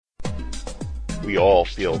We all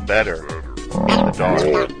feel better in the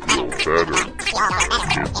dark.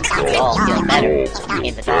 We all feel better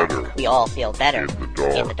in the dark. We all feel better in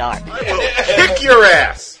the dark. Kick your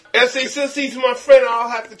ass! And see, since he's my friend, I'll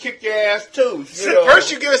have to kick your ass too.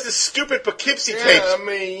 First you give us this stupid Poughkeepsie tapes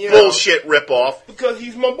you bullshit ripoff. Because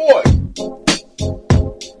he's my boy.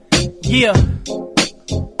 Yeah.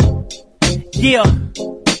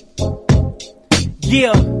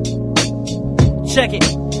 Check it.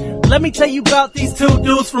 Let me tell you about these two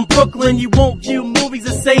dudes from Brooklyn. You won't view movies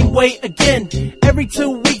the same way again. Every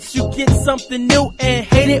 2 weeks you get something new, and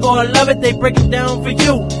hate it or love it, they break it down for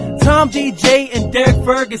you. Tom, DJ, and Derrick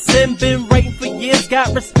Ferguson been writing for years,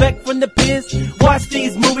 got respect from the peers. Watch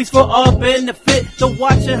these movies for all benefit. The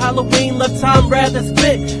watching Halloween, love Tom rather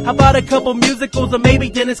spit. How about a couple musicals or maybe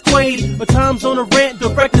Dennis Quaid? But Tom's on a rant,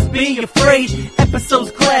 directors be afraid.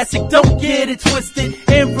 Episodes classic, don't get it twisted.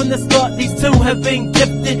 And from the start, these two have been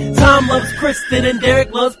gifted. Tom loves Kristen and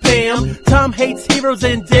Derrick loves Pam. Tom hates heroes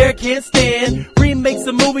and Derrick can't stand remakes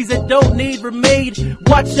of movies that don't need remade.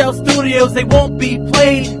 Watch out studios, they won't be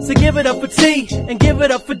played. So give it up for T and give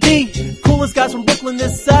it up for D. Coolest guys from Brooklyn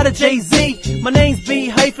this side of Jay-Z. My name's B-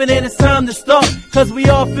 and it's time to start. Cause we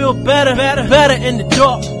all feel better in the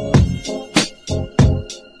dark.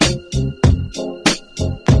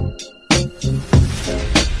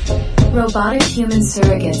 Robotic human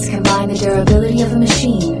surrogates combine the durability of a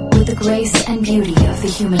machine with the grace and beauty of the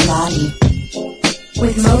human body.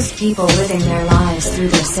 With most people living their lives through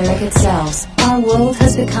their surrogate selves, our world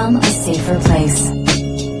has become a safer place.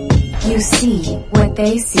 You see what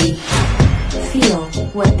they see, feel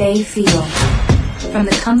what they feel, from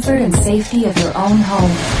the comfort and safety of your own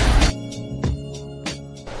home.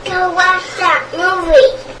 Go watch that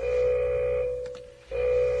movie.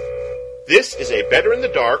 This is a Better in the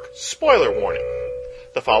Dark spoiler warning.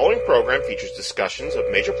 The following program features discussions of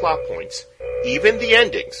major plot points, even the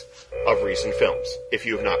endings, of recent films. If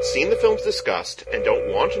you have not seen the films discussed and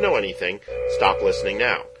don't want to know anything, stop listening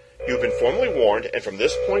now. You've been formally warned, and from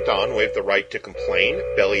this point on, we have the right to complain,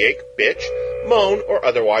 bellyache, bitch, moan, or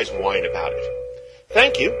otherwise whine about it.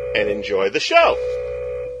 Thank you, and enjoy the show.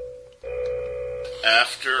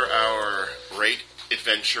 After our great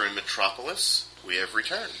adventure in Metropolis, we have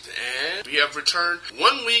returned. And we have returned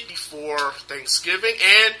 1 week before Thanksgiving.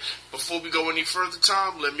 And before we go any further,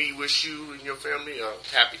 Tom, let me wish you and your family a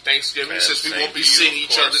happy Thanksgiving. And since we won't be seeing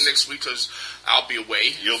each other next week because I'll be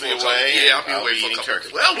away. You'll be away? Yeah, I'll be away for a couple turkey.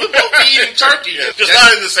 days. Well, we'll both be eating turkey. Yeah, just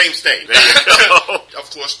not in the same state. There you go. Of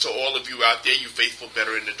course, to all of you out there, you faithful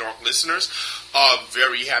Better in the Dark listeners,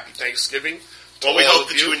 very happy Thanksgiving. Well, we hope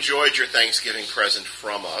that you enjoyed your Thanksgiving present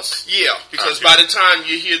from us. Yeah, because by the time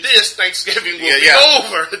you hear this, Thanksgiving will be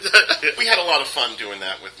over. We had a lot of fun doing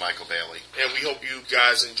that with Michael Bailey. And we hope you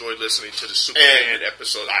guys enjoyed listening to the Superman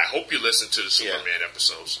episode. I hope you listened to the Superman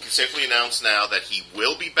episodes. We can safely announce now that he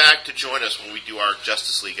will be back to join us when we do our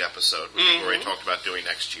Justice League episode, which we've already talked about doing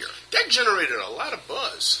next year. That generated a lot of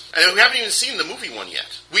buzz. And we haven't even seen the movie one yet.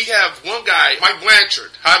 We have one guy, Mike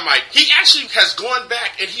Blanchard. Hi, Mike. He actually has gone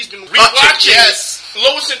back and he's been rewatching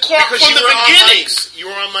Lois and Clark from the beginning. You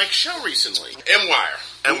were on Mike's show recently. M-Wire.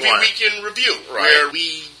 Movie Weekend Review. Right. Where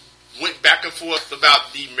we went back and forth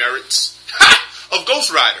about the merits of Ghost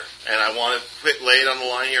Rider. And I want to lay it on the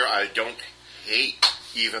line here. I don't hate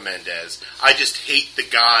Eva Mendes. I just hate the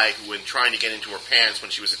guy who, when trying to get into her pants when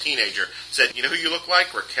she was a teenager, said, "You know who you look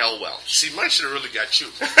like? Raquel Welch." See, Mike should have really got you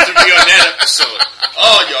to be on that episode.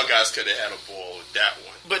 Oh, y'all guys could have had a ball with that one.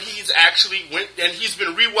 But he's actually went, and he's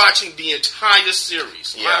been rewatching the entire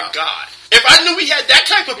series. Yeah. My God. If I knew we had that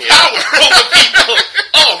type of power over people,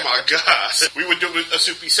 oh my gosh. We would do a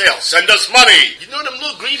soupy sale. Send us money. You know them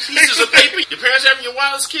little green pieces of paper your parents having your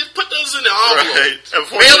wildest kids? Put those in the envelope. Right.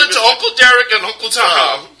 Mail it to Uncle Derrick and Uncle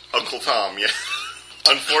Tom. Uncle Tom, yeah.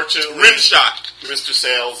 Unfortunately, Rimshot. Mr.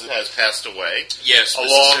 Sales has passed away. Yes,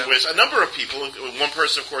 along with a number of people. One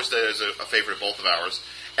person, of course, that is a favorite of both of ours,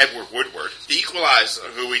 Edward Woodward. The Equalizer.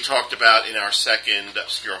 Who we talked about in our second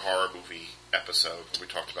obscure horror movie episode. We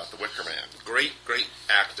talked about The Wicker Man. Great, great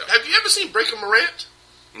actor. Have you ever seen Breaking Morant?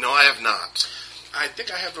 No, I have not. I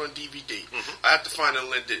think I have it on DVD. I have to find and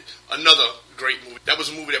lend it. Another great movie. That was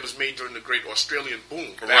a movie that was made during the Great Australian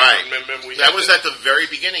Boom. Right. That was at the very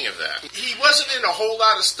beginning of that. He wasn't in a whole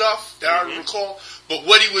lot of stuff that I recall, but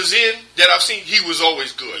what he was in that I've seen, he was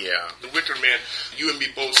always good. Yeah. The Wicker Man, you and me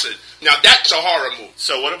both said, now that's a horror movie.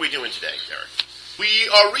 So what are we doing today, Derek? We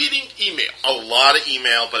are reading email. A lot of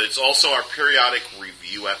email, but it's also our periodic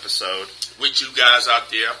review episode. Which you guys out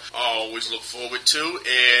there always look forward to.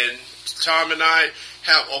 And Tom and I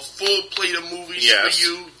have a full plate of movies for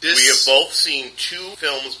you. We have both seen 2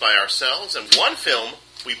 films by ourselves and 1 film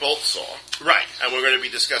we both saw. Right. And we're going to be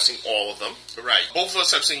discussing all of them. Right. Both of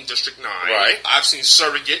us have seen District 9. Right. I've seen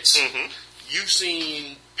Surrogates. Mm-hmm. You've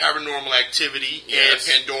seen Paranormal Activity Yes.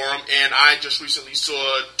 and Pandorum, and I just recently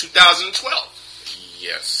saw 2012.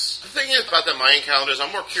 Yes. The thing is about the Mayan calendars,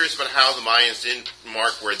 I'm more curious about how the Mayans didn't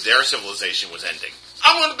mark where their civilization was ending.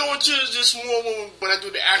 I want to go into this more when I do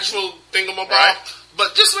the actual thingamabob. Right.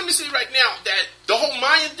 But just let me say right now that the whole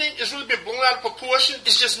Mayan thing has really been blown out of proportion.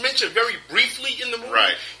 It's just mentioned very briefly in the movie.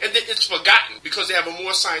 Right. And then it's forgotten because they have a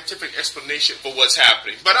more scientific explanation for what's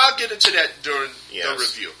happening. But I'll get into that during the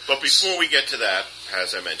review. But before we get to that,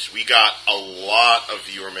 as I mentioned, we got a lot of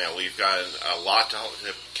viewer mail. We've got a lot to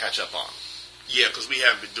catch up on. Yeah, because we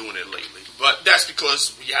haven't been doing it lately. But that's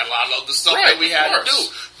because we had a lot of other stuff Right, that we had to do.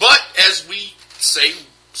 But as we say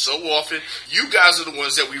so often, you guys are the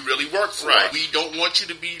ones that we really work for. Right. We don't want you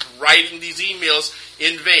to be writing these emails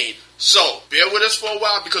in vain. So, bear with us for a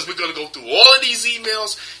while because we're going to go through all of these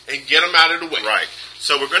emails and get them out of the way. Right.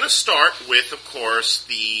 So we're going to start with, of course,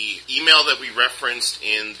 the email that we referenced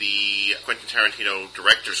in the Quentin Tarantino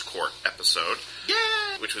Director's Court episode. Yeah.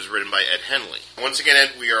 Which was written by Ed Henley. Once again,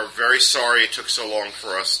 Ed, we are very sorry it took so long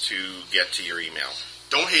for us to get to your email.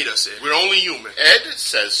 Don't hate us, Ed. We're only human. Ed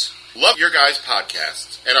says, love your guys'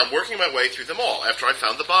 podcasts, and I'm working my way through them all after I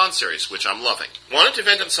found the Bond series, which I'm loving. Wanted to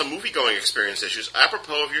vent on some movie-going experience issues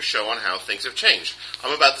apropos of your show on how things have changed.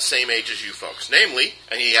 I'm about the same age as you folks. Namely,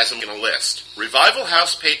 and he has them in a list, Revival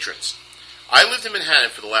House patrons. I lived in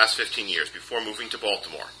Manhattan for the last 15 years before moving to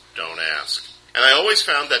Baltimore. Don't ask. And I always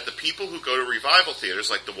found that the people who go to revival theaters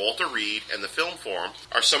like the Walter Reed and the Film Forum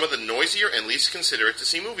are some of the noisier and least considerate to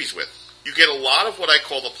see movies with. You get a lot of what I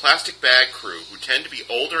call the plastic bag crew, who tend to be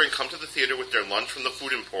older and come to the theater with their lunch from the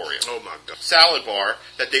food emporium. Oh my God. Salad bar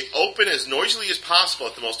that they open as noisily as possible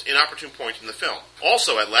at the most inopportune point in the film.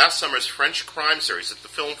 Also, at last summer's French crime series at the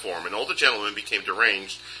Film Forum, an older gentleman became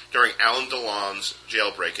deranged during Alain Delon's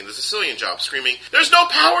jailbreak in The Sicilian Job, screaming, "There's no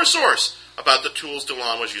power source!" about the tools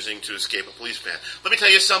Delon was using to escape a police van. Let me tell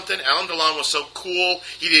you something, Alain Delon was so cool,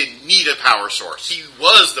 he didn't need a power source. He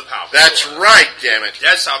was the power That's source. right, damn it.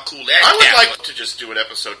 That's how cool that I would cat like was. to just do an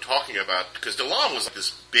episode talking about, because Delon was like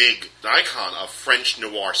this big icon of French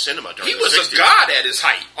noir cinema during He the was 60s. a god at his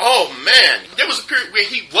height. Oh, man. There was a period where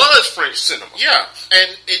he was French cinema. Yeah,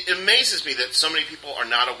 and it amazes me that so many people are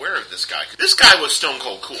not aware of this guy. This guy was stone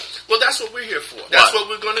cold cool. Well, that's what we're here for. That's what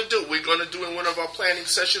we're going to do. We're going to do in one of our planning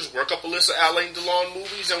sessions, work up a list of Alain Delon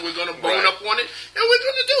movies, and we're going to bone up on it, and we're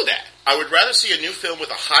going to do that. I would rather see a new film with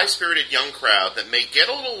a high-spirited young crowd that may get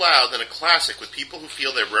a little loud than a classic with people who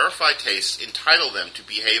feel their rarefied tastes entitle them to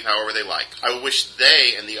behave however they like. I wish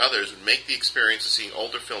they and the others would make the experience of seeing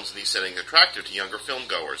older films in these settings attractive to younger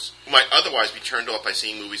filmgoers, who might otherwise be turned off by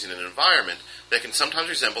seeing movies in an environment that can sometimes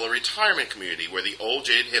resemble a retirement community where the old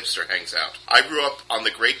jaded hipster hangs out. I grew up on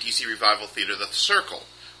the great DC revival theater The Circle,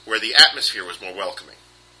 where the atmosphere was more welcoming.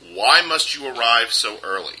 Why must you arrive so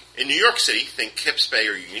early? In New York City, think Kips Bay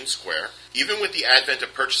or Union Square, even with the advent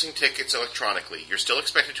of purchasing tickets electronically, you're still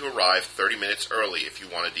expected to arrive 30 minutes early if you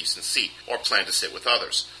want a decent seat, or plan to sit with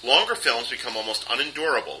others. Longer films become almost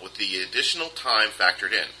unendurable with the additional time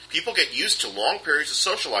factored in. People get used to long periods of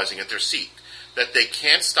socializing at their seat that they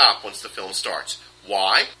can't stop once the film starts.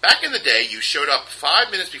 Why? Back in the day, you showed up 5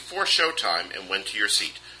 minutes before showtime and went to your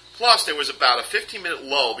seat. Plus, there was about a 15-minute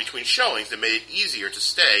lull between showings that made it easier to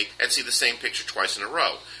stay and see the same picture twice in a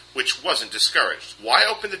row, which wasn't discouraged. Why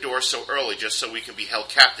open the door so early just so we can be held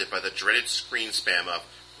captive by the dreaded screen spam of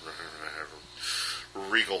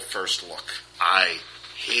Regal First Look? I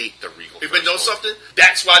hate the Regal First Look. But know something?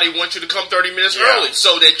 That's why they want you to come 30 minutes early,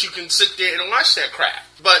 so that you can sit there and watch that crap.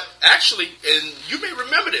 But actually, and you may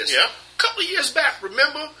remember this, a couple of years back,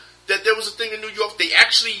 remember that there was a thing in New York, they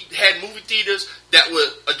actually had movie theaters that were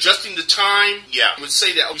adjusting the time. Yeah. It would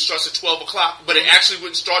say that it starts at 12 o'clock, but it actually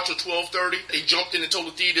wouldn't start till 12:30. They jumped in and told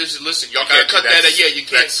the theaters, listen, y'all gotta cut that. You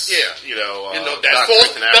can't. That's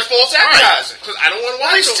false advertising. Because I don't want to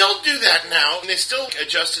watch They still do that now, and they still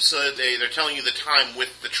adjust it so that they're telling you the time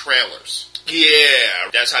with the trailers.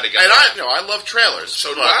 Yeah, that's how they got it. And I love trailers.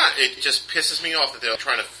 So do I. It just pisses me off that they're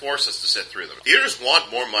trying to force us to sit through them. Theaters want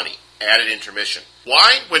more money. Added intermission.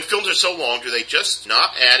 Why, when films are so long, do they just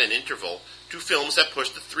not add an interval to films that push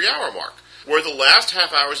the 3-hour mark? Were the last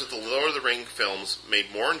half hours of the Lord of the Rings films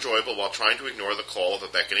made more enjoyable while trying to ignore the call of a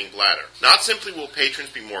beckoning bladder? Not simply will patrons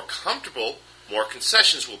be more comfortable, more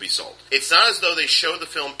concessions will be sold. It's not as though they show the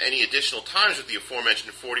film any additional times with the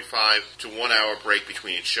aforementioned 45 to 1 hour break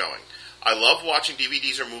between each showing. I love watching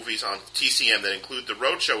DVDs or movies on TCM that include the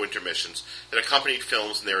roadshow intermissions that accompanied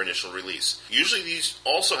films in their initial release. Usually these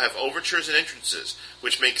also have overtures and entrances,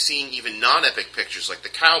 which make seeing even non-epic pictures like The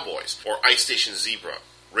Cowboys or Ice Station Zebra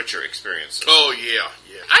richer experiences. Oh, yeah.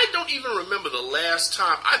 I don't even remember the last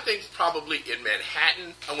time. I think probably in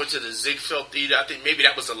Manhattan, I went to the Ziegfeld Theater. I think maybe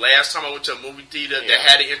that was the last time I went to a movie theater that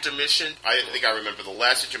had an intermission. I think I remember the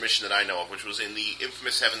last intermission that I know of, which was in the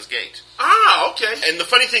infamous Heaven's Gate. Ah, okay. And the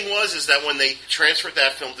funny thing is that when they transferred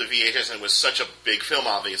that film to VHS, and it was such a big film,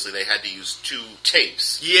 obviously, they had to use 2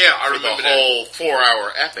 tapes. Yeah, I remember the whole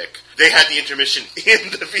 4-hour epic. They had the intermission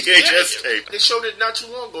in the VHS tape. They showed it not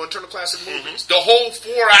too long ago in Turner Classic Movies. The whole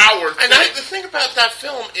 4-hour thing. And the thing about that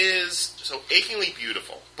film is so achingly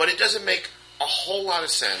beautiful, but it doesn't make a whole lot of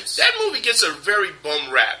sense. That movie gets a very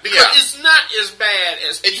bum rap because it's not as bad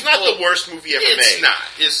as people. It's not the worst movie ever made.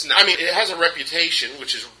 It's not. I mean, it has a reputation,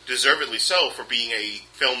 which is deservedly so, for being a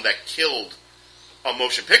film that killed a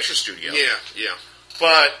motion picture studio. Yeah.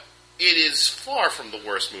 But it is far from the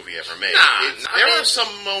worst movie ever made. There are some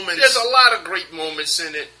moments. There's a lot of great moments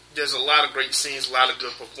in it. There's a lot of great scenes, a lot of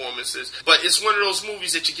good performances. But it's one of those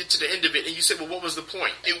movies that you get to the end of it and you say, well, what was the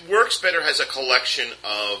point? It works better as a collection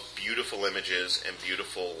of beautiful images and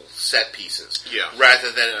beautiful set pieces.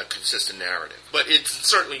 Rather than a consistent narrative. But it's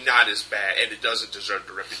certainly not as bad, and it doesn't deserve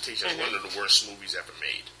the reputation as one of the worst movies ever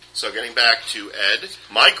made. So getting back to Ed,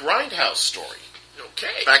 my Grindhouse story.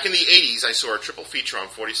 Okay. Back in the 80s, I saw a triple feature on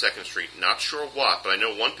 42nd Street. Not sure what, but I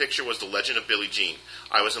know one picture was The Legend of Billie Jean.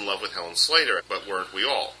 I was in love with Helen Slater, but weren't we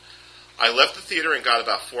all? I left the theater and got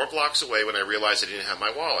about 4 blocks away when I realized I didn't have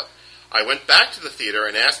my wallet. I went back to the theater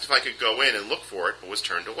and asked if I could go in and look for it, but was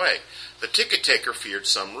turned away. The ticket taker feared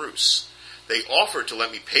some ruse. They offered to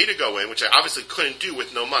let me pay to go in, which I obviously couldn't do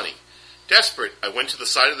with no money. Desperate, I went to the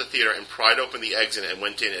side of the theater and pried open the exit and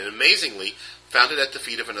went in, and amazingly, found it at the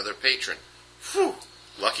feet of another patron. Phew!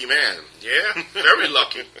 Lucky man. Yeah, very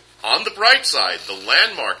lucky. On the bright side, the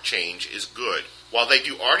landmark change is good. While they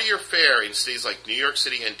do artier fare in cities like New York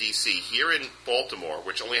City and D.C., here in Baltimore,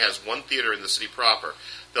 which only has one theater in the city proper,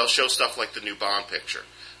 they'll show stuff like the new Bond picture.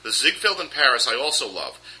 The Ziegfeld in Paris I also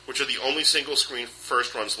love, which are the only single-screen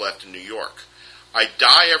first runs left in New York. I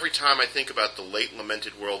die every time I think about the late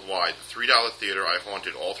lamented Worldwide, the $3 theater I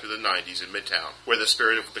haunted all through the 90s in Midtown, where the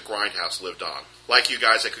spirit of the Grindhouse lived on. Like you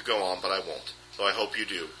guys, I could go on, but I won't. Though I hope you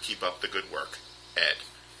do. Keep up the good work. Ed.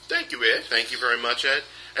 Thank you, Ed. Thank you very much, Ed.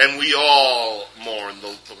 And we all mourn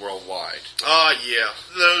the Worldwide. Yeah.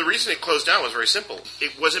 The reason it closed down was very simple.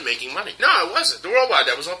 It wasn't making money. No, it wasn't. The Worldwide,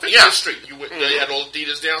 that was on 50th Street. You went, They had all the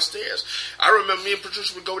theaters downstairs. I remember me and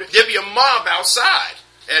Patricia would go there. There'd be a mob outside.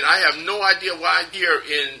 And I have no idea why here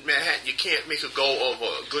in Manhattan you can't make a go of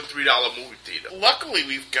a good $3 movie theater. Luckily,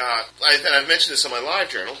 we've got, I've mentioned this on my live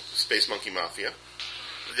journal, Space Monkey Mafia.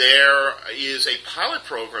 There is a pilot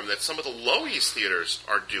program that some of the Low East theaters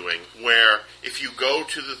are doing where if you go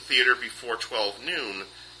to the theater before 12 noon,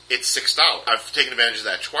 it's $6. I've taken advantage of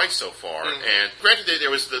that twice so far. And granted, there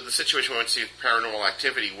was the situation when I went to see Paranormal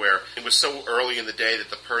Activity where it was so early in the day that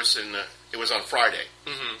the person, it was on Friday.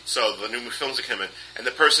 So the new films had come in, and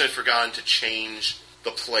the person had forgotten to change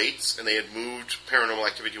the plates, and they had moved Paranormal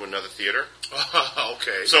Activity to another theater.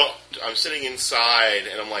 Okay. So I'm sitting inside,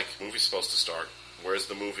 and I'm like, the movie's supposed to start. Where's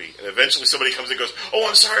the movie? And eventually somebody comes and goes, oh,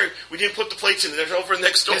 I'm sorry, we didn't put the plates in. They're over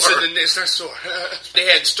next door. It's in the next door. They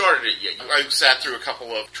hadn't started it yet. I sat through a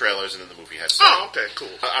couple of trailers and then the movie had started. Oh, okay,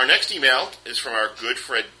 cool. Our next email is from our good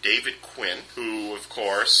friend David Quinn, who, of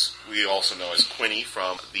course, we also know as Quinny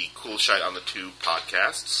from the Cool Shite on the Tube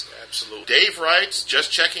podcasts. Absolutely. Dave writes,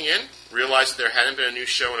 just checking in. Realized that there hadn't been a new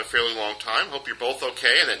show in a fairly long time. Hope you're both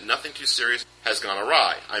okay and that nothing too serious has gone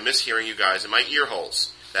awry. I miss hearing you guys in my ear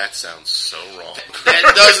holes. That sounds so wrong.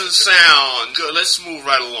 That doesn't sound good. Let's move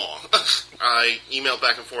right along. I emailed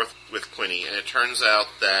back and forth with Quinny, and it turns out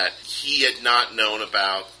that he had not known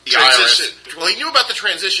about the transition. IRS. Well, he knew about the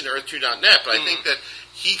transition to Earth2.net, but I think that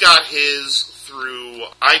he got his through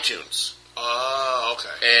iTunes. Oh,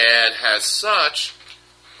 okay. And as such,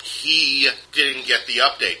 he didn't get the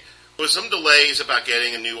update. There was some delays about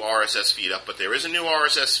getting a new RSS feed up, but there is a new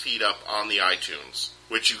RSS feed up on the iTunes,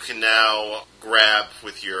 which you can now grab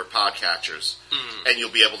with your podcatchers, and you'll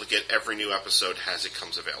be able to get every new episode as it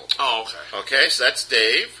comes available. Oh, okay. Okay, so that's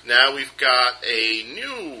Dave. Now we've got a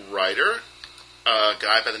new writer, a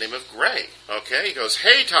guy by the name of Gray. Okay, he goes,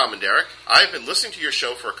 hey, Tom and Derrick, I've been listening to your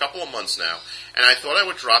show for a couple of months now, and I thought I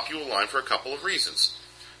would drop you a line for a couple of reasons.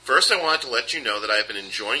 First, I wanted to let you know that I have been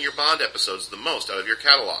enjoying your Bond episodes the most out of your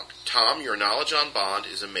catalog. Tom, your knowledge on Bond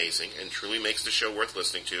is amazing and truly makes the show worth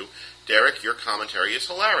listening to. Derek, your commentary is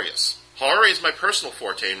hilarious. Horror is my personal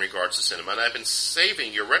forte in regards to cinema, and I've been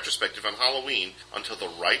saving your retrospective on Halloween until the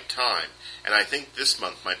right time, and I think this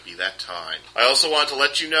month might be that time. I also want to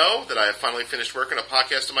let you know that I have finally finished working on a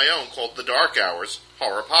podcast of my own called The Dark Hours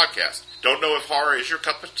Horror Podcast. Don't know if horror is your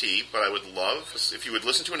cup of tea, but I would love if you would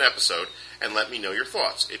listen to an episode and let me know your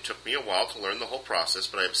thoughts. It took me a while to learn the whole process,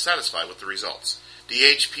 but I am satisfied with the results.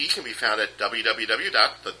 DHP can be found at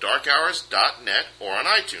www.thedarkhours.net or on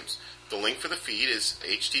iTunes. The link for the feed is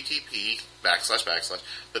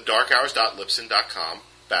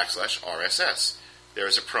http://thedarkhours.libsyn.com/RSS. There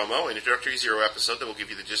is a promo, an introductory 0 episode that will give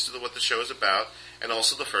you the gist of what the show is about, and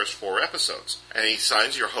also the first 4 episodes. And he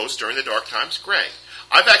signs your host during the dark times, Greg.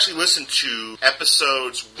 I've actually listened to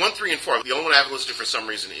episodes 1, 3, and 4. The only one I haven't listened to for some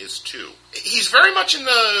reason is 2. He's very much in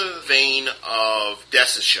the vein of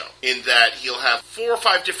Des' show, in that he'll have 4 or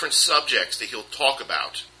 5 different subjects that he'll talk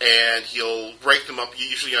about, and he'll break them up.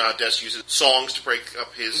 Usually Des uses songs to break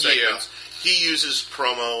up his segments. Yeah. He uses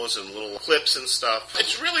promos and little clips and stuff.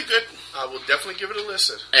 It's really good. I will definitely give it a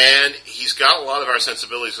listen. And he's got a lot of our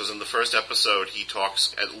sensibilities, because in the first episode, he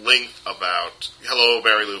talks at length about Hello,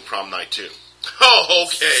 Mary Lou, Prom Night 2. Oh,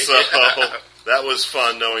 okay. So that was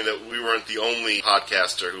fun, knowing that we weren't the only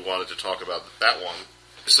podcaster who wanted to talk about that one.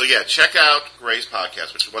 So yeah, check out Gray's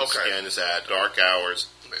podcast, which once again is at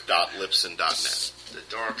darkhours.libsyn.net. The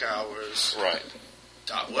Dark Hours. Right.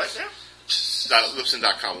 What now?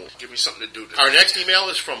 Libsyn.com. Give me something to do today. Our next email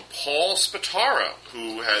is from Paul Spataro,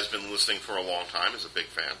 who has been listening for a long time, is a big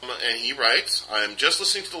fan. And he writes, I'm just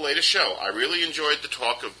listening to the latest show. I really enjoyed the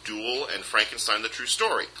talk of Duel and Frankenstein the True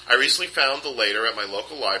Story. I recently found the later at my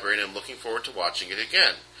local library, and I'm looking forward to watching it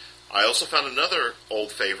again. I also found another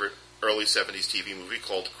old favorite early 70s TV movie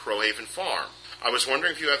called Crowhaven Farm. I was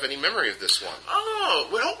wondering if you have any memory of this one. Oh,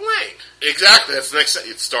 with Hope Lang. Exactly. That's the next.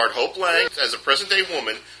 It starred Hope Lang as a present-day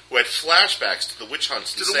woman who had flashbacks to the witch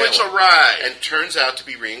hunts in Salem. To the witch, right. And turns out to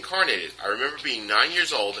be reincarnated. I remember being 9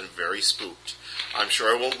 years old and very spooked. I'm sure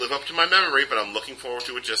I won't live up to my memory, but I'm looking forward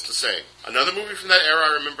to it just the same. Another movie from that era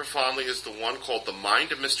I remember fondly is the one called The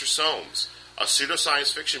Mind of Mr. Soames, a pseudo-science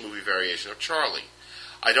fiction movie variation of Charlie.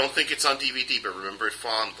 I don't think it's on DVD, but remember it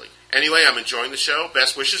fondly. Anyway, I'm enjoying the show.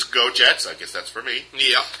 Best wishes, go Jets. I guess that's for me.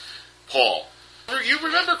 Yeah. Paul. You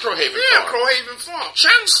remember Crowhaven Farm? Yeah, Crowhaven Farm.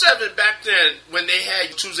 Channel 7 back then, when they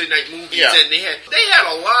had Tuesday night movies, and they had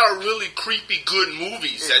a lot of really creepy, good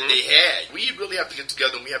movies that they had. We really have to get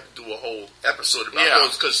together and we have to do a whole episode about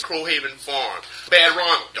those, because Crowhaven Farm, Bad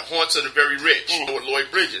Ronald, The Haunts of the Very Rich, with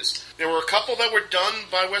Lloyd Bridges. There were a couple that were done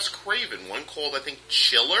by Wes Craven. One called, I think,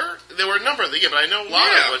 Chiller. There were a number of them, but I know a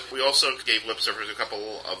lot of it. We also gave lip service to a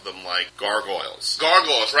couple of them, like Gargoyles.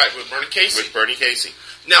 Gargoyles, right, with Bernie Casey. With Bernie Casey.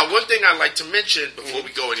 Now, one thing I'd like to mention before we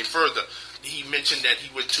go any further, he mentioned that he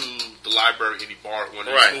went to the library and he borrowed one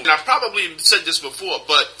of these movies. And I've probably said this before,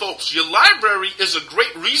 but folks, your library is a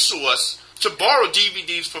great resource to borrow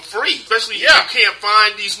DVDs for free. Especially if you can't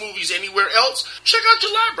find these movies anywhere else, check out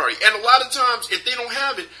your library. And a lot of times, if they don't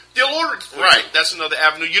have it, they'll order it for you. That's another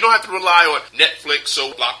avenue. You don't have to rely on Netflix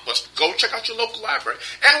or Blockbuster. Go check out your local library.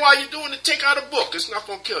 And while you're doing it, take out a book. It's not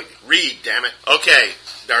going to kill you. Read, damn it. Okay,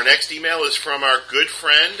 our next email is from our good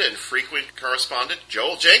friend and frequent correspondent,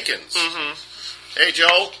 Joel Jenkins. Hey,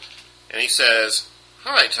 Joel. And he says,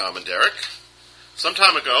 Hi, Tom and Derrick. Some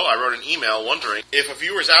time ago, I wrote an email wondering if a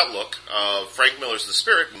viewer's outlook of Frank Miller's The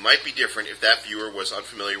Spirit might be different if that viewer was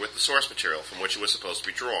unfamiliar with the source material from which it was supposed to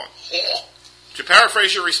be drawn. To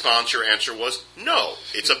paraphrase your response, your answer was, no,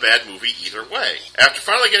 it's a bad movie either way. After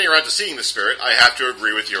finally getting around to seeing The Spirit, I have to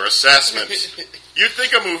agree with your assessment. You'd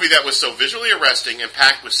think a movie that was so visually arresting and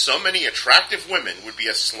packed with so many attractive women would be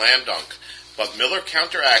a slam dunk. But Miller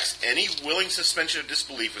counteracts any willing suspension of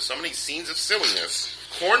disbelief with so many scenes of silliness,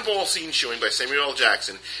 cornball scene showing by Samuel L.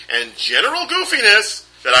 Jackson, and general goofiness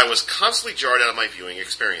that I was constantly jarred out of my viewing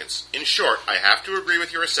experience. In short, I have to agree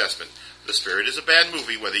with your assessment. The Spirit is a bad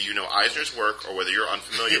movie, whether you know Eisner's work or whether you're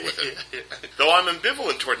unfamiliar with it. Though I'm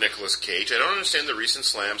ambivalent toward Nicolas Cage, I don't understand the recent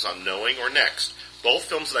slams on Knowing or Next. Both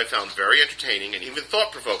films that I found very entertaining and even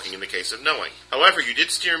thought-provoking in the case of Knowing. However, you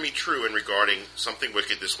did steer me true in regarding Something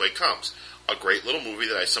Wicked This Way Comes, a great little movie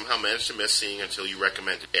that I somehow managed to miss seeing until you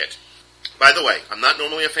recommended it. By the way, I'm not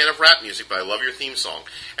normally a fan of rap music, but I love your theme song.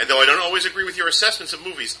 And though I don't always agree with your assessments of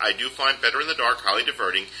movies, I do find Better in the Dark highly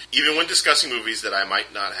diverting, even when discussing movies that I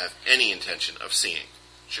might not have any intention of seeing.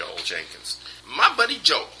 Joel Jenkins. My buddy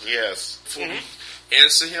Joe. Yes. Before we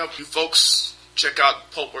answer him, you folks check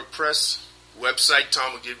out Pulpwork Press website.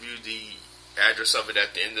 Tom will give you the address of it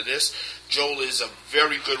at the end of this. Joel is a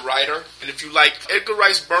very good writer. And if you like Edgar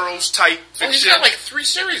Rice Burroughs type fiction... He's got like 3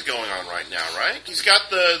 series going on right now, right? He's got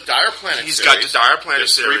the Dire Planet series. He's got the Dire Planet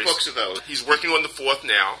series. 3 books of those. He's working on the 4th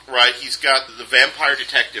now. Right, he's got the Vampire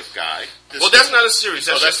Detective guy. Well, that's not a series.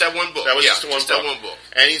 That's just that one book. That was just that one book.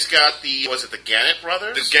 And he's got the Gannett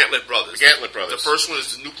Brothers? The Gantlet Brothers. The Gantlet Brothers. The first one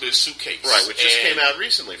is the Nuclear Suitcase. Right, which just came out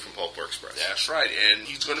recently from Polar Express. That's right, and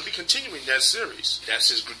he's going to be continuing that series. That's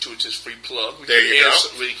his gratuitous free plug. There you go.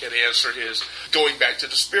 We can answer his going back to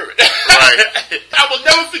the spirit. Right. I will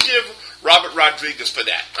never forgive Robert Rodriguez for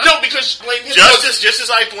that. No, because blame him. Just as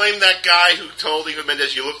I blame that guy who told Eva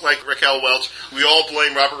Mendes, you look like Raquel Welch, we all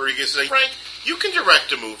blame Robert Rodriguez and say, Frank, you can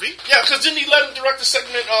direct a movie. Yeah, because didn't he let him direct a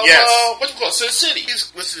segment of, what do you call it, Sin City?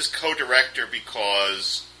 He's listed as co-director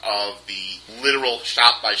because of the literal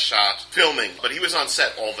shot-by-shot filming, but he was on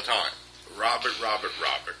set all the time. Robert.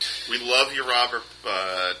 We love you, Robert,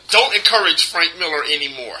 but... Don't encourage Frank Miller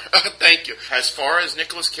anymore. Thank you. As far as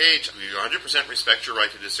Nicolas Cage, we 100% respect your right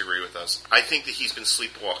to disagree with us. I think that he's been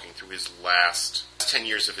sleepwalking through his last 10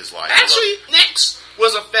 years of his life. Actually, Nix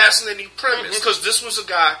was a fascinating premise, because this was a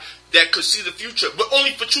guy that could see the future, but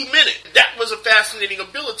only for 2 minutes. That was a fascinating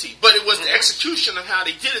ability, but it was the execution of how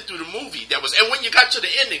they did it through the movie that was... And when you got to the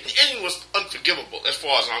ending was unforgivable, as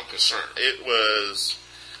far as I'm concerned. It was...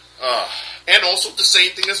 And also the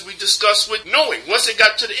same thing as we discussed with Knowing. Once it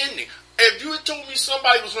got to the ending, if you had told me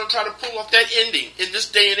somebody was going to try to pull off that ending in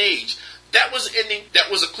this day and age, that was an ending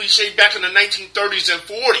that was a cliche back in the 1930s and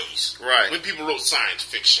 40s. Right. When people wrote science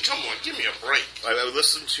fiction. Come on, give me a break. I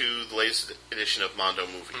listened to the latest edition of Mondo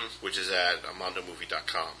Movie, which is at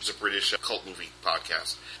mondomovie.com. It's a British cult movie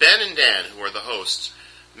podcast. Ben and Dan, who are the hosts,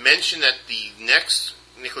 mentioned that the next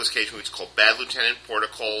Nicolas Cage movie is called Bad Lieutenant,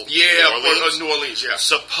 Protocol New Orleans, yeah.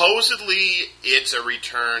 Supposedly, it's a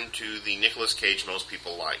return to the Nicolas Cage most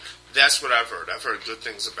people like. That's what I've heard. I've heard good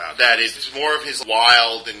things about that. It's more of his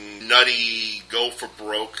wild and nutty,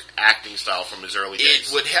 go-for-broke acting style from his early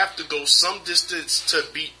days. It would have to go some distance to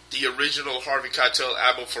beat the original Harvey Keitel,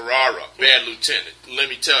 Abel Ferrara, Bad Lieutenant. Let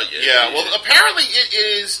me tell you. Yeah, well, apparently it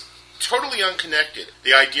is totally unconnected.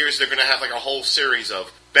 The idea is they're going to have like a whole series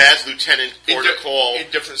of Bad Lieutenant, Protocol in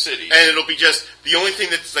different cities, and it'll be just the only thing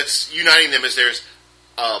that's uniting them is there's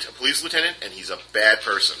a police lieutenant and he's a bad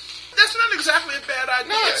person. That's not exactly a bad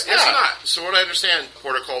idea. No, it's not. So what I understand,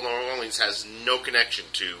 Protocol New Orleans has no connection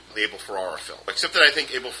to the Abel Ferrara film, except that I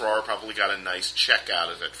think Abel Ferrara probably got a nice check out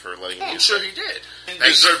of it for letting him use it. I'm sure he did.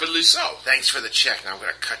 Deservedly so. Thanks for the check. Now I'm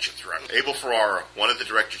going to cut your throat. Abel Ferrara, one of the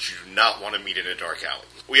directors you do not want to meet in a dark alley.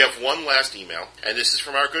 We have one last email, and this is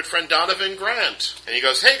from our good friend Donovan Grant. And he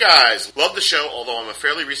goes, "Hey guys, love the show, although I'm a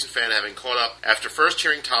fairly recent fan, having caught up after first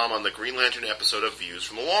hearing Tom on the Green Lantern episode of Views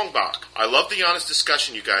from the Long Box. I love the honest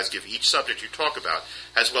discussion you guys give each subject you talk about,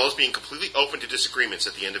 as well as being completely open to disagreements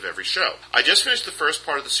at the end of every show. I just finished the first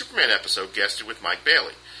part of the Superman episode guested with Mike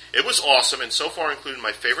Bailey. It was awesome, and so far included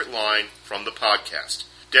my favorite line from the podcast.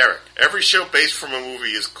 Derek, every show based from a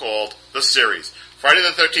movie is called The Series. Friday the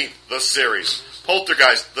 13th, The Series.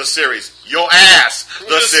 Poltergeist, The Series. Your ass,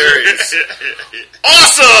 The Series.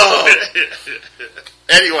 Awesome!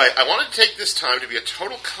 Anyway, I wanted to take this time to be a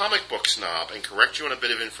total comic book snob and correct you on a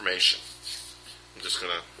bit of information. I'm just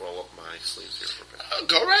going to roll up my sleeves here for a bit.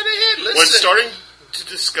 Go right ahead, listen. When starting to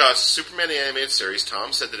discuss Superman the Animated Series,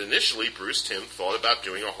 Tom said that initially Bruce Timm thought about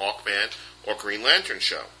doing a Hawkman or Green Lantern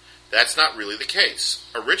show. That's not really the case.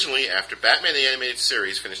 Originally, after Batman the Animated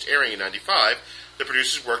Series finished airing in 1995, the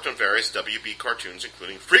producers worked on various WB cartoons,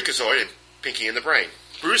 including Freakazoid and Pinky and the Brain.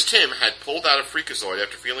 Bruce Timm had pulled out of Freakazoid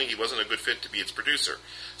after feeling he wasn't a good fit to be its producer,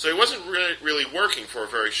 so he wasn't really working for a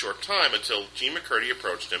very short time until Jean McCurdy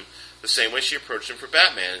approached him the same way she approached him for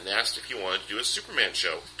Batman and asked if he wanted to do a Superman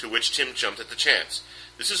show, to which Timm jumped at the chance.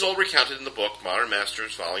 This is all recounted in the book Modern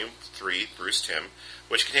Masters Volume 3, Bruce Timm,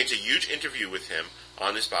 which contains a huge interview with him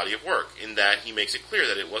on his body of work, in that he makes it clear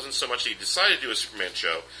that it wasn't so much that he decided to do a Superman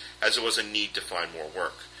show as it was a need to find more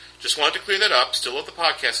work. Just wanted to clear that up. Still love the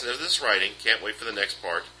podcast and of this writing. Can't wait for the next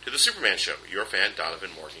part to the Superman show. Your fan, Donovan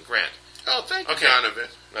Morgan Grant. Oh, thank you, Donovan.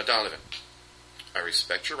 Now, Donovan, I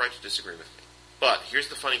respect your right to disagree with me. But here's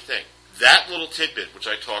the funny thing. That little tidbit, which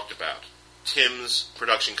I talked about, Timm's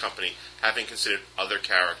production company having considered other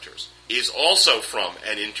characters, is also from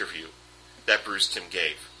an interview that Bruce Timm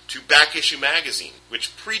gave to Back Issue Magazine,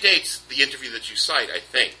 which predates the interview that you cite, I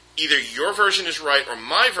think. Either your version is right or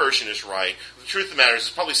my version is right. The truth of the matter is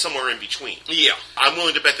it's probably somewhere in between. Yeah. I'm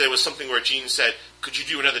willing to bet there was something where Gene said, could you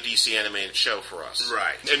do another DC animated show for us?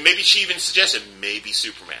 Right. And maybe she even suggested maybe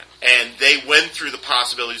Superman. And they went through the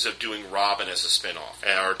possibilities of doing Robin as a spin-off,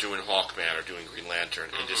 or doing Hawkman, or doing Green Lantern,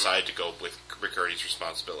 and decided to go with Rick Curdy's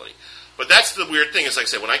responsibility. But that's the weird thing. Is like I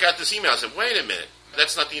said, when I got this email, I said, wait a minute.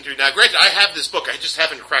 That's not the interview. Now, granted, I have this book. I just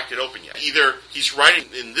haven't cracked it open yet. Either he's writing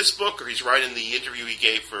in this book or he's writing the interview he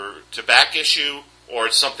gave to back issue, or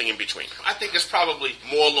it's something in between. I think it's probably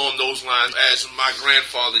more along those lines, as my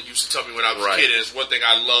grandfather used to tell me when I was a kid, and it's one thing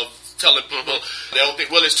I love telling people. They'll think,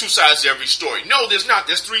 well, there's two sides to every story. No, there's not.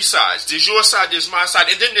 There's three sides. There's your side, there's my side,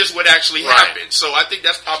 and then there's what actually happened. So I think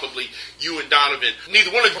that's probably you and Donovan.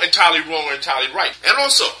 Neither one is entirely wrong or entirely right. And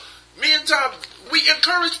also, me and Tom, we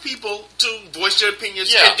encourage people to voice their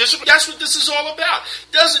opinions. Yeah. And that's what this is all about.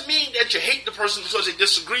 Doesn't mean that you hate the person because they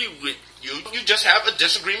disagree with you. You just have a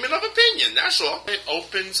disagreement of opinion. That's all. It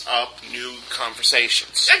opens up new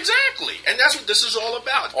conversations. Exactly. And that's what this is all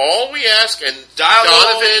about. All we ask, and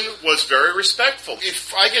Donovan was very respectful.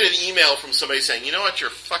 If I get an email from somebody saying, you know what,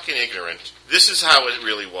 you're fucking ignorant, this is how it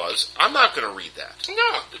really was, I'm not going to read that.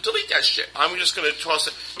 No, delete that shit. I'm just going to toss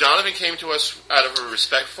it. Donovan came to us out of a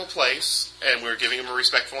respectful place, and we're giving him a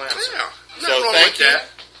respectful answer. Yeah. So thank you.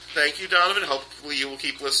 Thank you, Donovan. Hopefully you will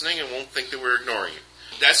keep listening and won't think that we're ignoring you.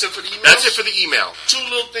 That's it for the email? That's it for the email. Two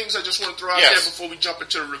little things I just want to throw out there before we jump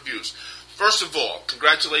into the reviews. First of all,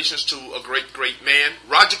 congratulations to a great, great man,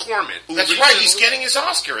 Roger Corman. That's right, he's getting his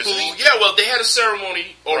Oscar, isn't he? Yeah, well, they had a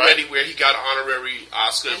ceremony already where he got an honorary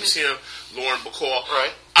Oscar. It was him, Lauren Bacall.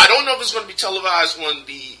 Right. I don't know if it's going to be televised on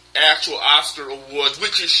the actual Oscar Awards,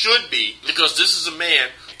 which it should be, because this is a man.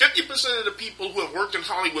 50% of the people who have worked in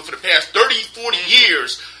Hollywood for the past 30, 40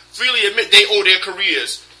 years freely admit they owe their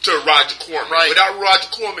careers to Roger Corman. Right. Without Roger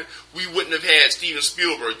Corman, we wouldn't have had Steven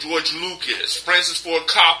Spielberg, George Lucas, Francis Ford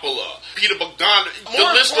Coppola, Peter Bogdanovich. The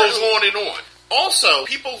list goes on and on. Also,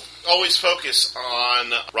 people always focus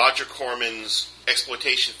on Roger Corman's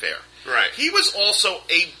exploitation fare. Right. He was also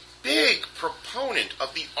a big proponent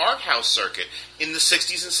of the art house circuit in the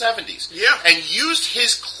 60s and 70s. Yeah. And used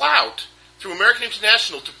his clout through American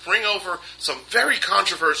International to bring over some very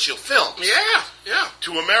controversial films. Yeah.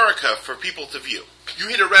 To America for people to view. You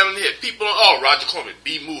hit it right on the head. People are, Roger Corman,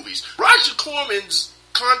 B-movies. Roger Corman's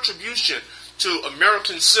contribution to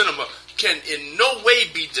American cinema can in no way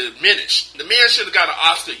be diminished. The man should have got an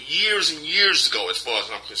Oscar years and years ago, as far as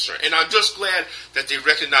I'm concerned. And I'm just glad that they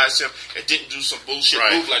recognized him and didn't do some bullshit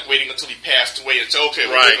move like waiting until he passed away and say, okay,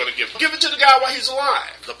 well, we're going to give it to the guy while he's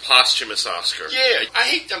alive. The posthumous Oscar. Yeah, I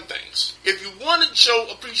hate them things. If you want to show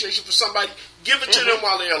appreciation for somebody, give it to them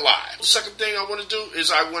while they're alive. The second thing I want to do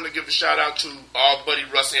is I want to give a shout out to our buddy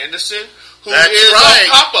Russ Anderson, who is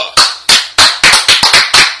Papa.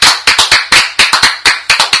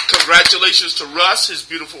 Congratulations to Russ, his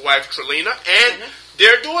beautiful wife Trelina, and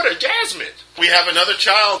their daughter Jasmine. We have another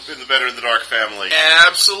child in the Better in the Dark family.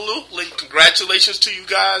 Absolutely. Congratulations to you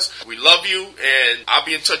guys. We love you, and I'll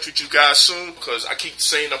be in touch with you guys soon, because I keep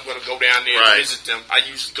saying I'm going to go down there and visit them. I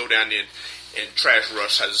usually go down there and trash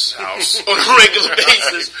Russ's house on a regular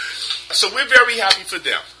basis. So we're very happy for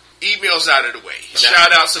them. Emails out of the way.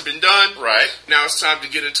 Shout-outs have been done. Right. Now it's time to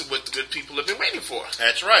get into what the good people have been waiting for.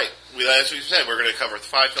 That's right. As we said, we're going to cover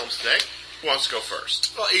 5 films today. Who wants to go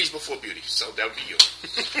first? Well, Age Before Beauty, so that would be you.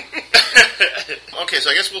 Okay,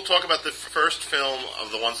 so I guess we'll talk about the first film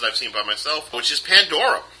of the ones that I've seen by myself, which is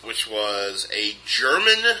Pandorum, which was a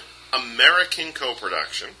German-American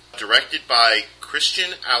co-production, directed by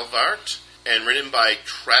Christian Alvart and written by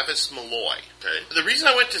Travis Malloy. Okay. The reason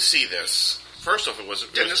I went to see this, first off, it was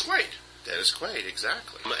Dennis Quaid. Dennis Quaid,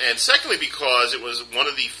 exactly. And secondly, because it was one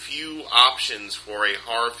of the few options for a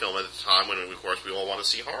horror film at the time when, of course, we all want to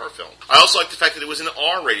see horror film. I also like the fact that it was an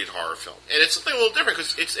R-rated horror film. And it's something a little different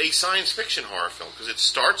because it's a science fiction horror film, because it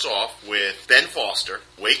starts off with Ben Foster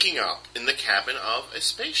waking up in the cabin of a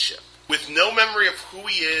spaceship with no memory of who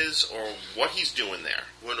he is or what he's doing there.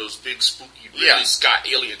 One of those big, spooky, Ridley Scott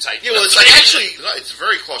alien type. Yeah, well, it's like it's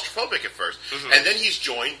very claustrophobic at first. And then he's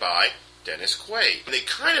joined by Dennis Quaid. And they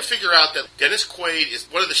kind of figure out that Dennis Quaid is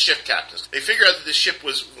one of the ship captains. They figure out that the ship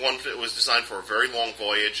was designed for a very long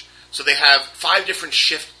voyage, so they have 5 different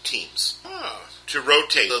shift teams to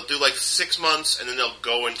rotate. They'll do like 6 months, and then they'll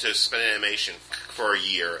go into suspended animation for a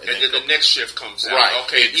year. And then the next shift comes out. Right.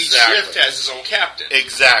 Okay, exactly. Each shift has its own captain.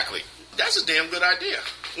 Exactly. That's a damn good idea.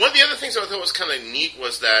 One of the other things I thought was kind of neat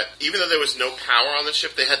was that even though there was no power on the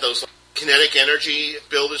ship, they had those kinetic energy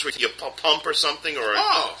builders where you pump or something,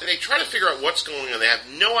 and they try to figure out what's going on. They have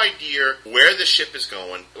no idea where the ship is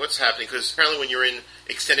going, what's happening, because apparently when you're in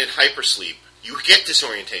extended hypersleep, you get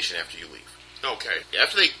disorientation after you leave. Okay.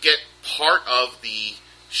 After they get part of the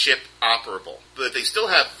ship operable, but they still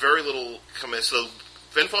have very little command. So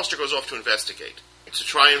Ben Foster goes off to investigate, to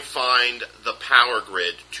try and find the power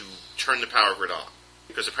grid to turn the power grid on,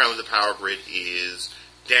 because apparently the power grid is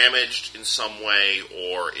damaged in some way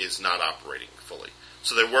or is not operating fully.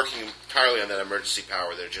 So they're working entirely on that emergency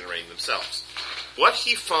power they're generating themselves. What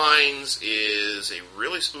he finds is a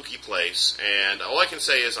really spooky place, and all I can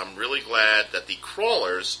say is I'm really glad that the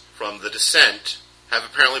crawlers from The Descent have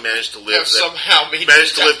apparently managed to live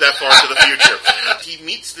that far into the future. He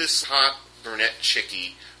meets this hot brunette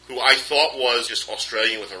chickie who I thought was just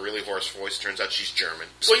Australian with a really hoarse voice. Turns out she's German.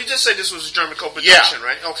 Well, you just said this was a German co-production,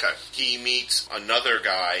 right? Okay. He meets another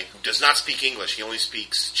guy who does not speak English. He only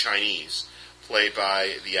speaks Chinese, played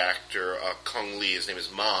by the actor Kung Lee. His name is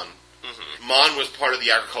Man. Mm-hmm. Man was part of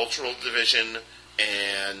the agricultural division,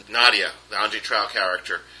 and Nadia, the Andre Trau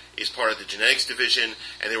character, is part of the genetics division,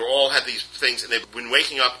 and they all had these things, and they've been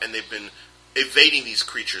waking up, and they've been evading these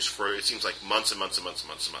creatures for, it seems like, months and months and months and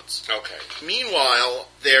months and months. Okay. Meanwhile,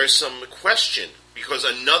 there's some question, because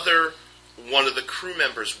another one of the crew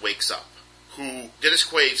members wakes up, who Dennis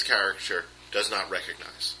Quaid's character does not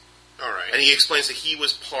recognize. All right. And he explains that he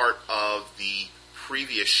was part of the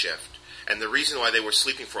previous shift, and the reason why they were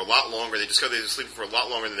sleeping for a lot longer, they discovered they were sleeping for a lot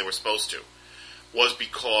longer than they were supposed to, was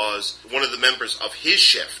because one of the members of his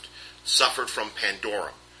shift suffered from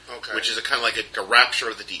Pandorum, which is a kind of like a rapture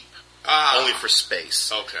of the deep, only for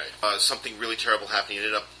space. Okay. Something really terrible happened. He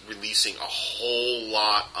ended up releasing a whole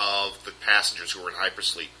lot of the passengers who were in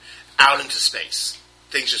hypersleep out into space.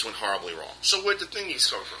 Things just went horribly wrong. So where'd the thingies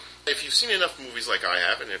come from? If you've seen enough movies like I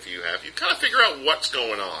have, and if you have, you kind of figure out what's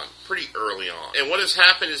going on pretty early on. And what has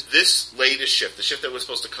happened is this latest shift, the shift that was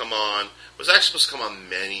supposed to come on, was actually supposed to come on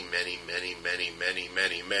many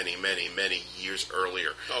years earlier.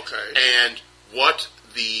 Okay. And what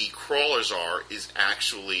the crawlers are is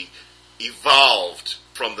actually evolved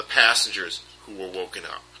from the passengers who were woken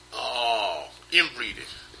up. Oh, inbreeding.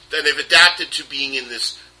 And they've adapted to being in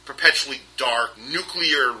this perpetually dark,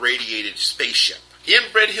 nuclear-radiated spaceship.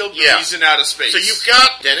 Inbred hillbillies in outer space. So you've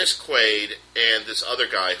got Dennis Quaid and this other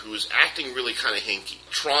guy who's acting really kind of hinky,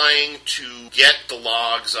 trying to get the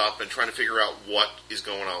logs up and trying to figure out what is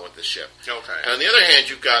going on with the ship. Okay. And on the other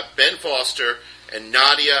hand, you've got Ben Foster and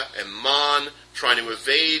Nadia and Man trying to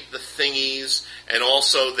evade the thingies, and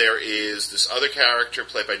also there is this other character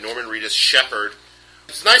played by Norman Reedus, Shepard.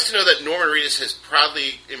 It's nice to know that Norman Reedus has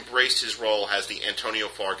proudly embraced his role as the Antonio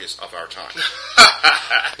Fargas of our time.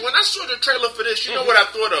 When I saw the trailer for this, you know what I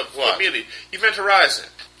thought of? What? Immediately, Event Horizon.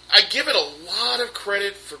 I give it a lot of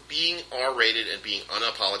credit for being R-rated and being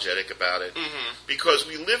unapologetic about it, because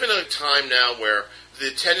we live in a time now where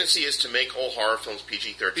the tendency is to make all horror films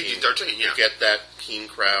PG-13. PG-13, yeah. To get that teen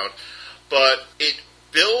crowd. But it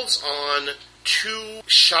builds on two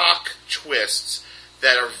shock twists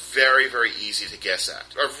that are very, very easy to guess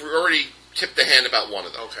at. I've already tipped the hand about one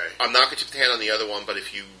of them. Okay. I'm not going to tip the hand on the other one, but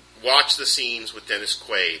if you watch the scenes with Dennis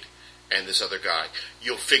Quaid and this other guy,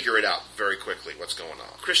 you'll figure it out very quickly what's going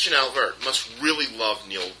on. Christian Alvert must really love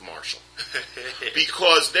Neil Marshall.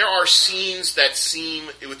 Because there are scenes that seem,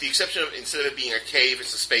 with the exception of, instead of it being a cave,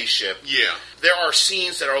 it's a spaceship. Yeah. There are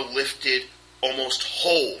scenes that are lifted almost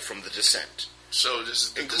whole from The Descent. So this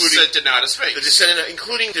is the Descent in outer space. The Descent,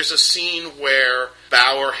 including there's a scene where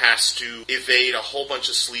Bauer has to evade a whole bunch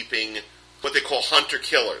of sleeping, what they call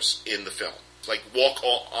hunter-killers in the film. Like walk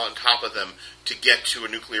on top of them to get to a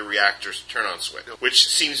nuclear reactor's turn-on switch, which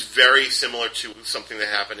seems very similar to something that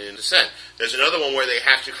happened in Descent. There's another one where they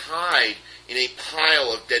have to hide in a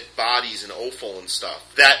pile of dead bodies and offal and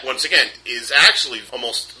stuff. That, once again, is actually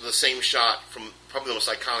almost the same shot from probably the most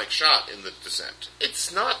iconic shot in The Descent.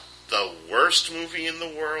 It's not the worst movie in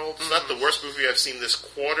the world. It's not the worst movie I've seen this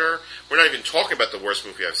quarter. We're not even talking about the worst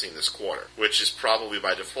movie I've seen this quarter, which is probably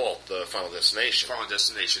by default the Final Destination. Final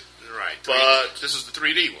Destination, right. But this is the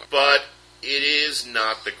 3D one. But it is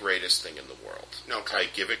not the greatest thing in the world. Okay. I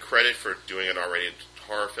give it credit for doing an R-rated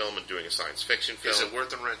horror film and doing a science fiction film. Is it worth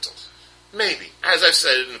the rental? Maybe. As I've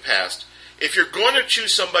said in the past, if you're going to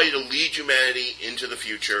choose somebody to lead humanity into the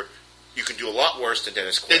future, you can do a lot worse than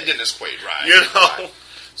Dennis Quaid. Right. You know? Right.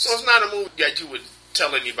 So it's not a movie that you would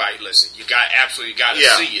tell anybody, listen, you absolutely got to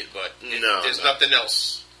see it, but there's nothing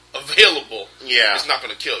else available. Yeah. It's not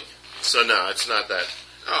going to kill you. So no, it's not that.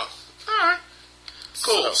 Oh, all right.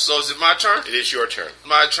 Cool. So is it my turn? It is your turn.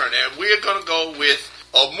 My turn. And we're going to go with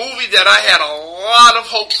a movie that I had a lot of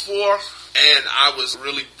hopes for, and I was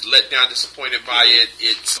really let down, disappointed by it.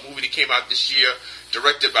 It's a movie that came out this year,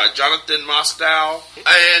 directed by Jonathan Mostow,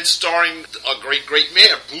 and starring a great, great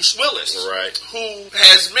man, Bruce Willis, right, who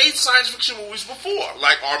has made science fiction movies before,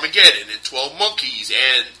 like Armageddon and 12 Monkeys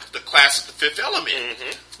and the classic The Fifth Element,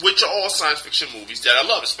 which are all science fiction movies that I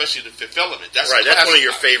love, especially The Fifth Element. That's one of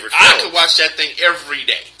your favorite films. I could watch that thing every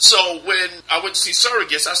day. So when I went to see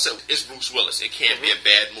Surrogates, I said, it's Bruce Willis. It can't be a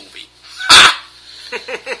bad movie.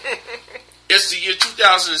 It's the year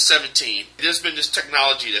 2017. There's been this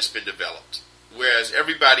technology that's been developed, whereas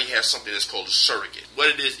everybody has something that's called a surrogate.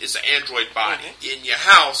 What it is, it's an android body. In your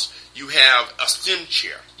house, you have a STEM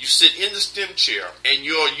chair. You sit in the STEM chair, and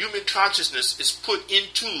your human consciousness is put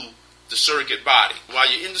into the surrogate body.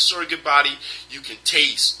 While you're in the surrogate body, you can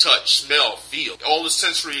taste, touch, smell, feel, all the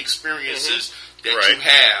sensory experiences that you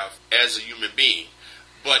have as a human being.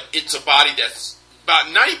 But it's a body that's about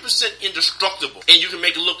 90% indestructible, and you can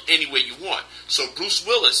make it look any way you want. So Bruce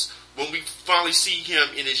Willis, when we finally see him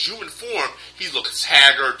in his human form, he looks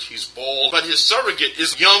haggard, he's bald, but his surrogate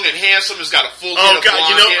is young and handsome, has got a full head of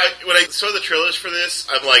blonde hair. When I saw the trailers for this,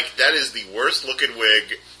 I'm like, that is the worst looking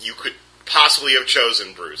wig you could possibly have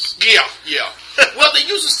chosen, Bruce. Yeah. Well, they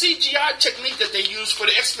use a CGI technique that they use for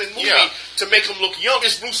the X-Men movie to make him look young.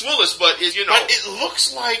 It's Bruce Willis, but But it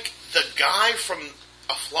looks like the guy from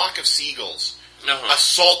A Flock of Seagulls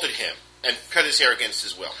assaulted him and cut his hair against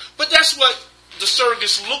his will. But that's what the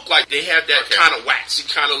surrogates look like. They have that kind of waxy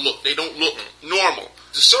kind of look. They don't look normal.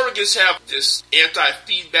 The surrogates have this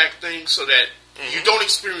anti-feedback thing so that you don't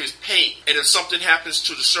experience pain. And if something happens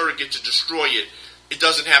to the surrogate to destroy it, it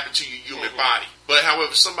doesn't happen to your human body. But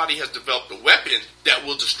however, somebody has developed a weapon that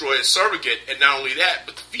will destroy a surrogate, and not only that,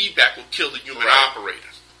 but the feedback will kill the human operator.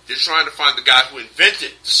 They're trying to find the guy who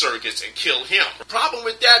invented the surrogates and kill him. The problem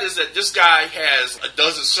with that is that this guy has a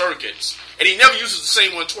dozen surrogates, and he never uses the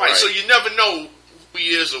same one twice, so you never know who he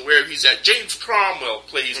is or where he's at. James Cromwell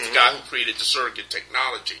plays the guy who created the surrogate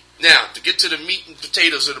technology. Now, to get to the meat and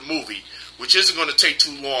potatoes of the movie, which isn't going to take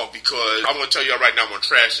too long because I'm going to tell you right now I'm going to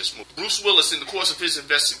trash this movie. Bruce Willis, in the course of his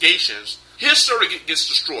investigations, his surrogate gets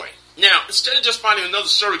destroyed. Now, instead of just finding another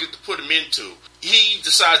surrogate to put him into, he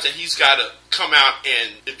decides that he's got to come out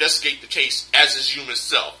and investigate the case as his human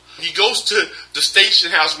self. He goes to the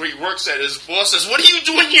station house where he works at. His boss says, "What are you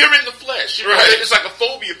doing here in the flesh?" You know, it's like a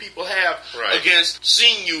phobia people have against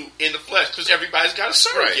seeing you in the flesh because everybody's got a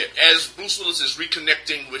surrogate. As Bruce Willis is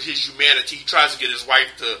reconnecting with his humanity, he tries to get his wife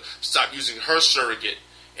to stop using her surrogate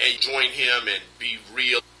and join him and be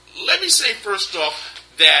real. Let me say first off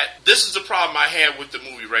that this is the problem I had with the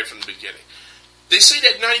movie right from the beginning. They say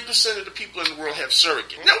that 90% of the people in the world have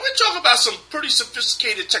surrogates. Now, we're talking about some pretty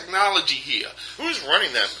sophisticated technology here. Who's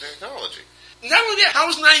running that technology? Not only that, how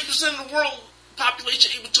is 90% of the world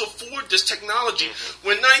population able to afford this technology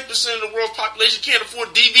when 90% of the world population can't afford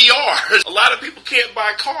DVRs? A lot of people can't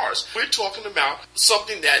buy cars. We're talking about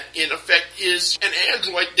something that, in effect, is an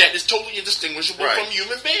android that is totally indistinguishable from a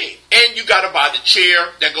human being. And you got to buy the chair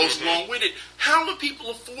that goes along with it. How are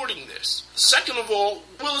people affording this? Second of all,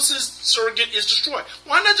 Willis's surrogate is destroyed.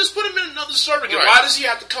 Why not just put him in another surrogate? Why does he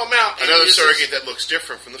have to come out? Another surrogate that looks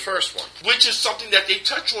different from the first one. Which is something that they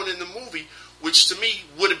touch on in the movie, which to me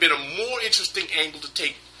would have been a more interesting angle to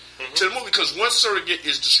take to the movie, because one surrogate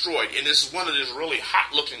is destroyed, and this is one of this really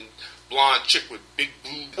hot-looking blonde chick with big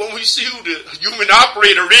boobs. When we see who the human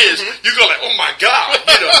operator is, you go like, "Oh my God!"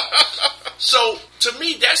 You know. So to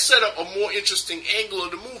me, that set up a more interesting angle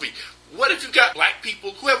of the movie. What if you got black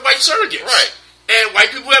people who have white surrogates? Right. And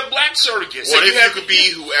white people who have black surrogates. What if you could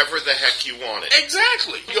be whoever the heck you wanted?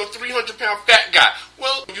 Exactly. You're a 300-pound fat guy.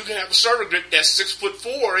 Well, you can have a surrogate that's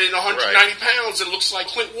 6'4" and 190 pounds and looks like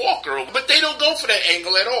Clint Walker. But they don't go for that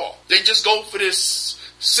angle at all. They just go for this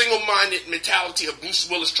single-minded mentality of Bruce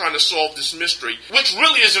Willis trying to solve this mystery, which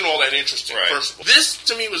really isn't all that interesting, first of all. This,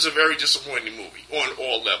 to me, was a very disappointing movie on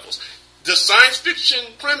all levels. The science fiction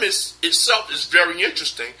premise itself is very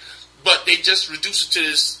interesting, but they just reduce it to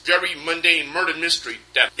this very mundane murder mystery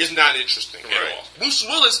that is not interesting at all. Bruce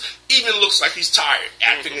Willis even looks like he's tired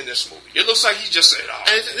acting in this movie. It looks like he just said, "Oh."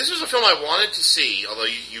 And this was a film I wanted to see, although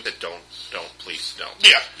you said please don't.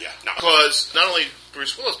 Yeah. No. Because not only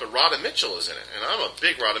Bruce Willis, but Rodda Mitchell is in it, and I'm a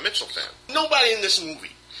big Rodda Mitchell fan. Nobody in this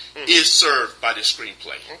movie is served by this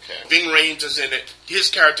screenplay. Ving Rhames is in it. His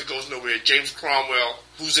character goes nowhere. James Cromwell,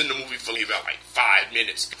 who's in the movie for about like 5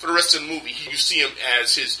 minutes. For the rest of the movie, you see him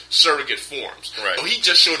as his surrogate forms. So he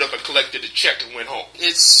just showed up and collected a check and went home.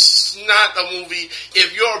 It's not a movie.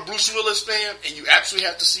 If you're a Bruce Willis fan and you actually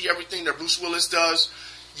have to see everything that Bruce Willis does,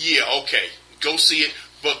 go see it,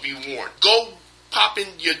 but be warned. Go pop in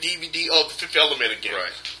your DVD of The Fifth Element again.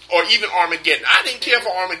 Or even Armageddon. I didn't care for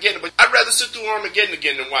Armageddon, but I'd rather sit through Armageddon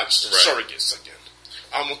again than watch Surrogates again.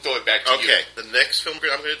 I'm going to throw it back to you. Okay, the next film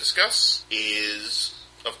I'm going to discuss is,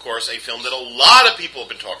 of course, a film that a lot of people have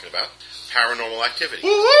been talking about, Paranormal Activity.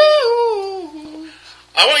 Woo-hoo!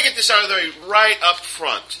 I want to get this out of the way right up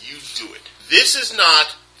front. You do it. This is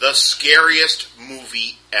not the scariest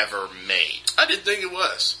movie ever made. I didn't think it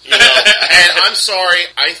was. You know, and I'm sorry,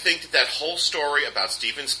 I think that whole story about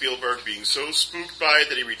Steven Spielberg being so spooked by it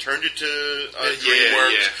that he returned it to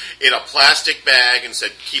DreamWorks in a plastic bag and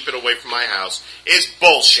said, keep it away from my house, is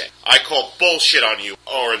bullshit. I call bullshit on you,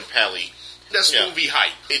 Oren Peli. That's movie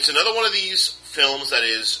hype. It's another one of these films that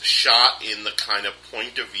is shot in the kind of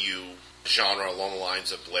point of view genre along the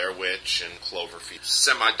lines of Blair Witch and Cloverfield.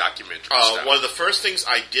 Semi-documentary stuff. One of the first things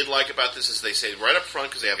I did like about this is they say right up front,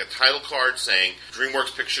 because they have a title card saying,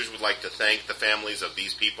 DreamWorks Pictures would like to thank the families of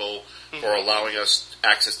these people for allowing us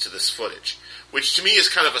access to this footage. Which to me is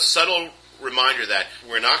kind of a subtle reminder that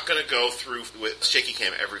we're not going to go through with shaky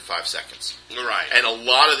cam every 5 seconds. Right. And a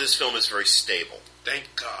lot of this film is very stable.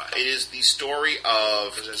 Thank God. It is the story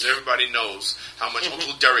of... As everybody knows how much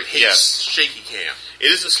Uncle Derrick hates shaky cam. It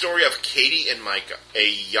is the story of Katie and Micah,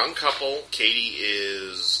 a young couple. Katie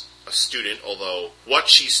is a student, although what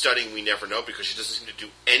she's studying we never know because she doesn't seem to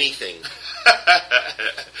do anything.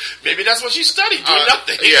 Maybe that's what she studied, doing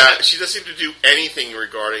nothing. Yeah, she doesn't seem to do anything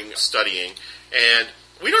regarding studying. And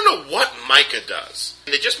we don't know what Micah does.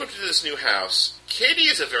 They just moved into this new house. Katie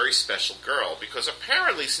is a very special girl because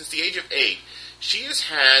apparently since the age of 8, she has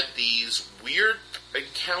had these weird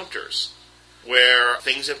encounters where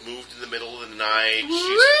things have moved in the middle of the night.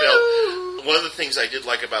 She's felt... One of the things I did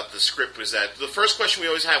like about the script was that the first question we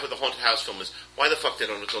always have with a haunted house film is, why the fuck they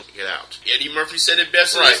don't get out? Eddie Murphy said it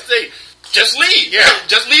best in his thing. Just leave. Yeah.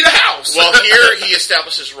 Just leave the house. Well, here he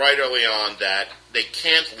establishes right early on that they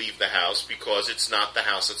can't leave the house because it's not the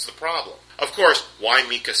house that's the problem. Of course, why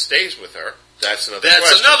Micah stays with her, that's another question.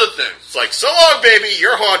 That's another thing. It's like, so long, baby,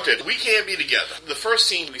 you're haunted. We can't be together. The first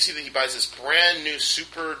scene, we see that he buys this brand new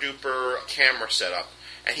super-duper camera setup,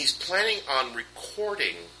 and he's planning on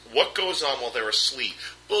recording what goes on while they're asleep.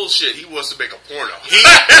 Bullshit, he wants to make a porno.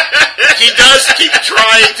 He does keep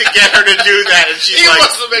trying to get her to do that, and she's like,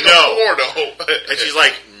 wants to make a porno. And she's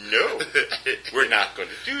like, no, we're not going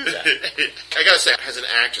to do that. I gotta say, as an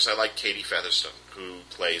actress, I like Katie Featherston, who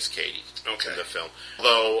plays Katie in the film.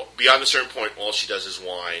 Although, beyond a certain point, all she does is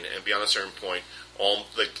whine, and beyond a certain point, all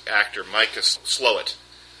the actor, Micah Slowett,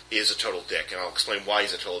 is a total dick, and I'll explain why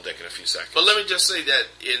he's a total dick in a few seconds. But let me just say that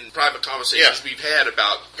in private conversations we've had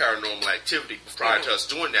about Paranormal Activity prior to us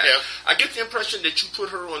doing that, I get the impression that you put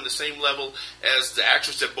her on the same level as the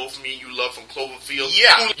actress that both me and you love from Cloverfield.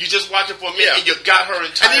 Yeah. You just watch it for a minute and you got her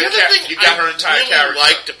entire character. And the other thing I really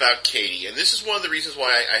liked character. about Katie, and this is one of the reasons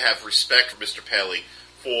why I have respect for Mr. Peli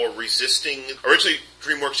for resisting... Originally,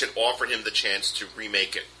 DreamWorks had offered him the chance to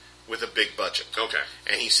remake it with a big budget. Okay.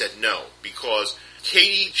 And he said no, because...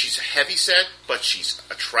 Katie, she's a heavyset, but she's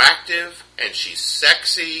attractive and she's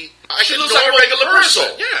sexy. She looks like a regular person.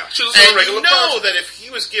 Yeah, she looks like a regular person. And you know that if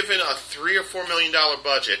he was given a $3 or $4 million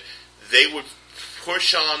budget, they would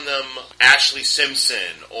push on them Ashley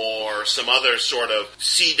Simpson or some other sort of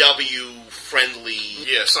CW-friendly...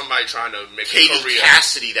 Yeah, somebody trying to make Katie a career.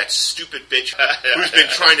 Cassidy, that stupid bitch who's been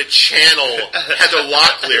trying to channel Heather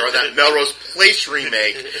Locklear on that Melrose Place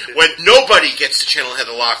remake when nobody gets to channel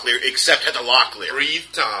Heather Locklear except Heather Locklear. Breathe,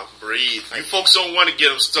 Tom, breathe. You folks don't want to get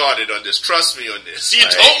them started on this. Trust me on this. You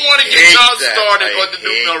don't want to get Tom started on the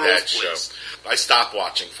new Melrose Place. I stopped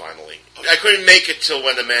watching finally. I couldn't make it till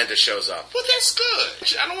when Amanda shows up. Well, that's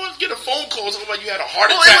good. I don't want to get a phone call talking about you had a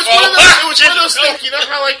heart attack. It was one of those things. You know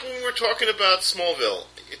how, like, when we were talking about Smallville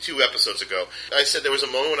 2 episodes ago, I said there was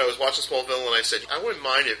a moment when I was watching Smallville and I said, I wouldn't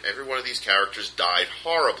mind if every one of these characters died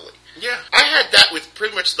horribly. Yeah. I had that with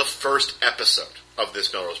pretty much the first episode of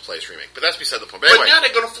this Melrose Place remake, but that's beside the point. But anyway, now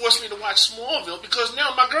they're going to force me to watch Smallville because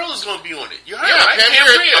now my girl is going to be on it. You heard right? Pam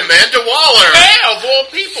Amanda Waller. Yeah, of all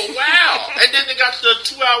people. Wow. And then they got the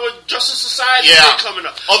 2-hour Justice Society thing coming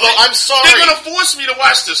up. Although, I'm sorry. They're going to force me to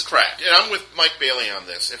watch this crap. And I'm with Mike Bailey on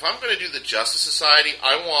this. If I'm going to do the Justice Society,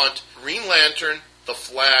 I want Green Lantern, The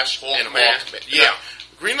Flash, and Hawkman. Yeah.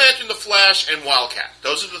 Green Lantern, The Flash, and Wildcat.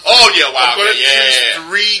 Those are the 3. Oh, yeah, Wildcat. I'm going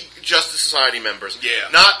to choose 3 Justice Society members.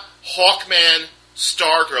 Yeah. Not Hawkman,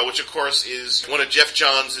 Stargirl, which of course is one of Jeff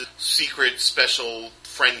Johns' secret special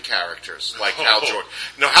friend characters, like Hal Jordan.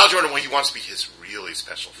 No, Hal Jordan, when he wants to be his really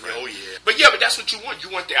special friend. Oh, yeah. But that's what you want.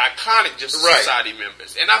 You want the iconic Justice Society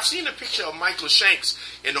members. And I've seen a picture of Michael Shanks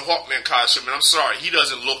in the Hawkman costume, and I'm sorry, he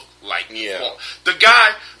doesn't look like Hawk. The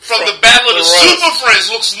guy from the Battle of the Super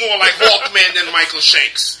Friends looks more like Hawkman than Michael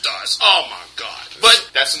Shanks does. Oh, my God.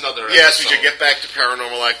 But that's another episode. Yes, we should get back to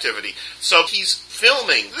Paranormal Activity. So he's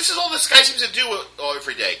filming. This is all this guy seems to do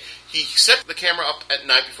every day. He sets the camera up at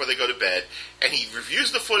night before they go to bed, and he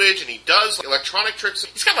reviews the footage, and he does electronic tricks.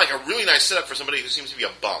 He's got like a really nice setup for somebody who seems to be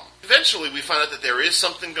a bum. Eventually, we find out that there is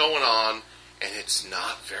something going on, and it's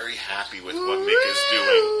not very happy with what Mick is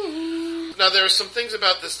doing. Now, there are some things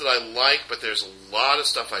about this that I like, but there's a lot of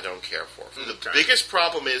stuff I don't care for. The biggest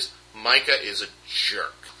problem is Micah is a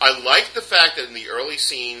jerk. I like the fact that in the early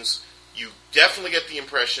scenes, you definitely get the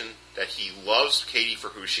impression that he loves Katie for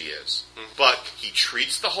who she is. But he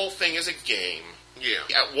treats the whole thing as a game. Yeah.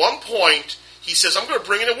 At one point, he says, I'm going to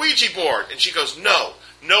bring in a Ouija board. And she goes, no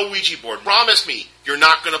Ouija board. Promise me you're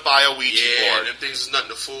not going to buy a Ouija board. Yeah, them things is nothing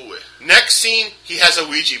to fool with. Next scene, he has a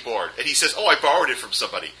Ouija board. And he says, I borrowed it from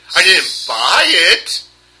somebody. I didn't buy it.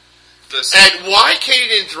 And why Katie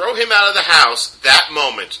didn't throw him out of the house that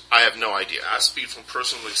moment, I have no idea. I speak from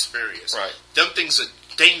personal experience. Right. Them things are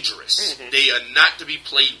dangerous. Mm-hmm. They are not to be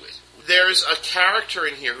played with. There's a character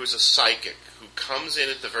in here who's a psychic who comes in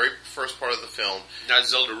at the very first part of the film. Not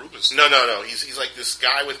Zelda Rubinstein. No. He's like this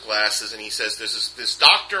guy with glasses, and he says, there's this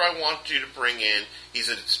doctor I want you to bring in. He's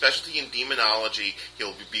a specialty in demonology.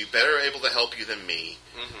 He'll be better able to help you than me.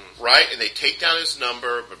 Mm-hmm. Right? And they take down his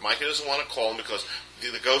number, but Micah doesn't want to call him because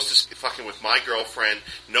the ghost is fucking with my girlfriend.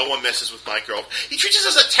 No one messes with my girlfriend. He treats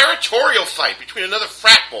this as a territorial fight between another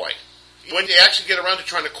frat boy. When they actually get around to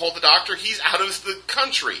trying to call the doctor, he's out of the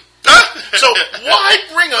country. So why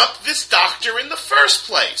bring up this doctor in the first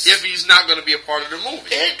place? If he's not going to be a part of the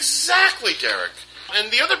movie. Exactly, Derek.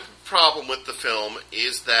 And the other problem with the film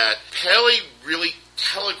is that Paley really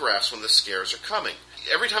telegraphs when the scares are coming.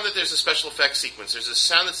 Every time that there's a special effects sequence, there's a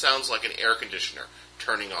sound that sounds like an air conditioner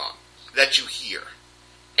turning on that you hear.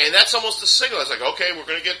 And that's almost a signal. It's like, okay, we're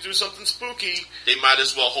going to do something spooky. They might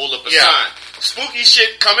as well hold up a sign. Spooky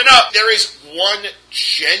shit coming up. There is one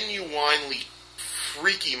genuinely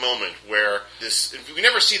freaky moment where we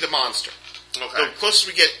never see the monster. Okay. The closest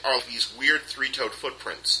we get are these weird three-toed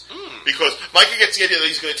footprints. Because Micah gets the idea that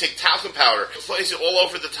he's going to take talcum powder, place it all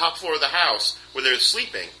over the top floor of the house where they're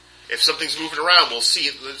sleeping. If something's moving around, we'll see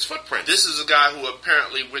its footprint. This is a guy who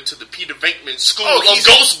apparently went to the Peter Venkman School of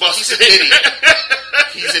Ghostbusters. He's an idiot.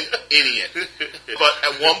 He's an idiot. But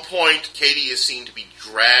at one point, Katie is seen to be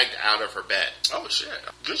dragged out of her bed. Oh, shit.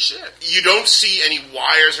 Good shit. You don't see any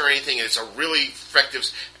wires or anything, and it's a really effective...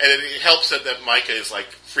 And it helps that Micah is, like,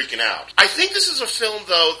 freaking out. I think this is a film,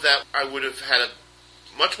 though, that I would have had a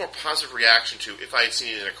much more positive reaction to if I had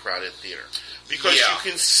seen it in a crowded theater. Because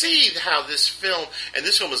you can see how this film, and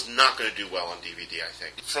this film is not going to do well on DVD, I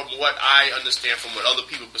think. From what I understand, from what other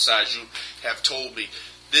people besides you have told me,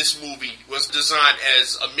 this movie was designed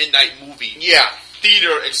as a midnight movie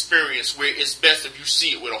theater experience where it's best if you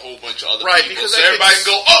see it with a whole bunch of other people. Because so everybody can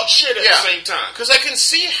go, oh shit, at the same time. Because I can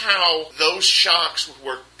see how those shocks would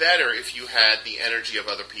work better if you had the energy of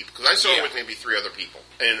other people. Because I saw it with maybe 3 other people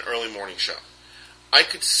in an early morning show. I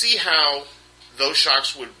could see how those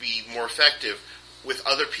shocks would be more effective with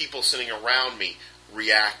other people sitting around me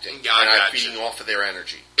reacting and I'm feeding off of their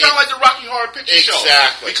energy. Kind of like the Rocky Horror Picture Show.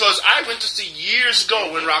 Exactly. Because I went to see years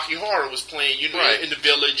ago when Rocky Horror was playing, in the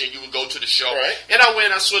village, and you would go to the show. Right. And I went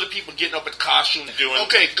and I saw the people getting up in costumes.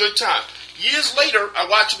 Okay, good time. Years later, I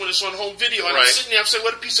watch it when it's on home video, and I'm sitting there, I'm saying,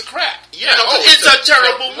 what a piece of crap. Yeah, it's a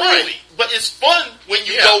terrible movie. But it's fun when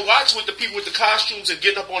you go watch with the people with the costumes and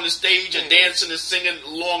getting up on the stage and dancing and singing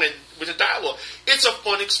along and with the dialogue. It's a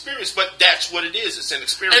fun experience, but that's what it is. It's an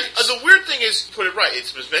experience. And the weird thing is, you put it right,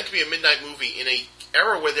 it was meant to be a midnight movie in a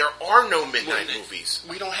era where there are no midnight movies.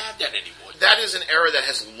 We don't have that anymore. That is an era that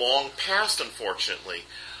has long passed, unfortunately.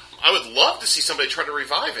 I would love to see somebody try to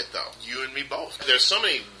revive it, though. You and me both. There's so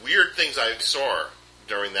many weird things I saw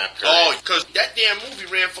during that period. Oh, because that damn movie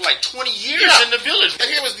ran for like 20 years in the village. I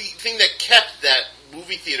think it was the thing that kept that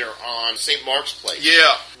movie theater on St. Mark's Place.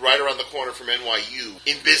 Yeah. Right around the corner from NYU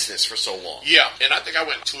in business for so long. Yeah. And I think I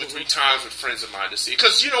went 2 or 3 times with friends of mine to see it.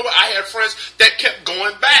 Because, you know what, I had friends that kept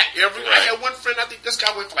going back. I had one friend, I think this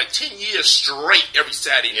guy went for like 10 years straight every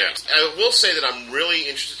Saturday night. I will say that I'm really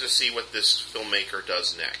interested to see what this filmmaker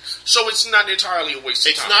does next. So it's not entirely a waste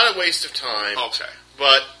of time? It's not a waste of time. Okay.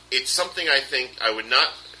 But it's something I think I would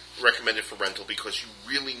not recommend it for rental because you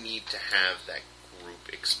really need to have that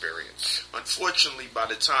group experience. Unfortunately, by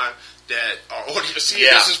the time that our audience sees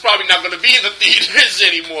this is probably not going to be in the theaters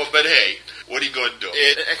anymore, but hey, what are you going to do?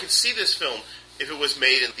 I could see this film, if it was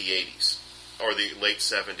made in the 80s or the late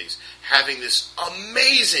 70s, having this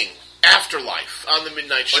amazing afterlife on the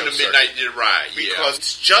midnight show. On the midnight ride, because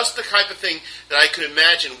it's just the type of thing that I could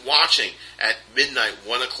imagine watching at midnight,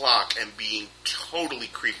 1 o'clock, and being totally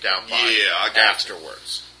creeped out by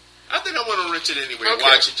afterwards. I think I want to rent it anyway.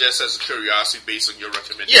 Watch it just as a curiosity based on your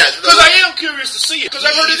recommendation. Yeah, because I am curious to see it. Because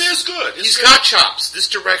I've heard it is good. He's got chops. This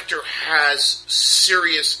director has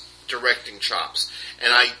serious directing chops,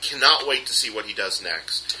 and I cannot wait to see what he does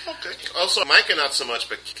next. Okay. Also, Micah not so much,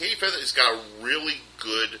 but Katie Feather has got a really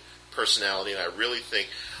good personality, and I really think,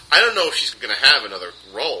 I don't know if she's going to have another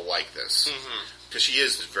role like this, because she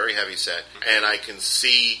is very heavy set, and I can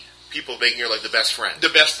see people making her like the best friend. The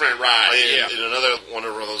best friend, right? In another one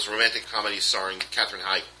of those romantic comedies starring Katherine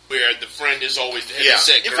Heigl, where the friend is always the heavy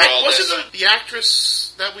set girl. In fact, wasn't the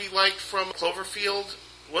actress that we liked from Cloverfield?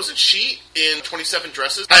 Wasn't she in 27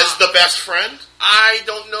 Dresses as the best friend? I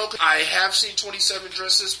don't know. I have seen 27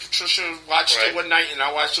 Dresses. Patricia watched it one night, and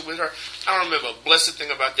I watched it with her. I don't remember a blessed thing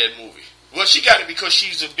about that movie. Well, she got it because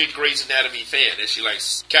she's a big Grey's Anatomy fan, and she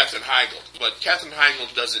likes Katherine Heigl. But Katherine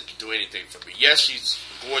Heigl doesn't do anything for me. Yes, she's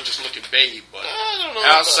a gorgeous-looking babe, but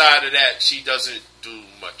outside of that, she doesn't do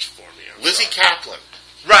much for me. Lizzie Kaplan.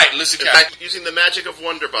 Right, Lizzie Kaplan. In fact, using the magic of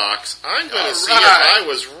Wonderbox, I'm going to see if I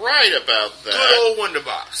was right about that. Good old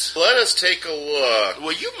Wonderbox. Let us take a look.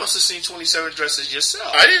 Well, you must have seen 27 Dresses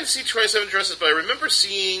yourself. I didn't see 27 Dresses, but I remember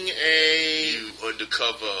seeing a... You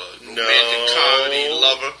undercover romantic comedy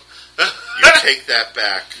lover. You take that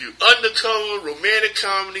back. You undercover romantic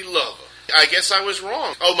comedy lover. I guess I was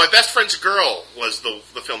wrong. Oh, My Best Friend's Girl was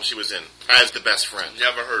the film she was in as the best friend.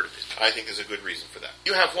 Never heard of it. I think there's a good reason for that.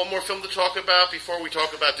 You have one more film to talk about before we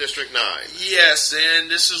talk about District 9. Yes, and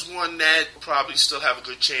this is one that probably still have a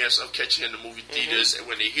good chance of catching in the movie theaters and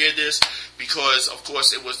when they hear this, because, of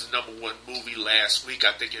course, it was the #1 movie last week.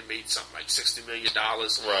 I think it made something like $60 million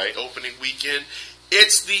the opening weekend.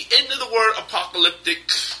 It's the end-of-the-world apocalyptic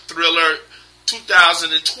thriller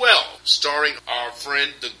 2012, starring our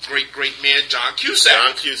friend, the great man, John Cusack.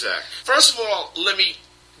 John Cusack. First of all, let me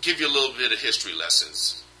give you a little bit of history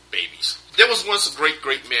lessons, babies. There was once a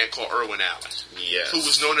great man called Irwin Allen, who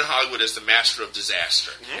was known in Hollywood as the master of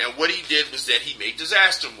disaster. And what he did was that he made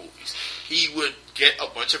disaster movies. He would get a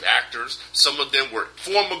bunch of actors. Some of them were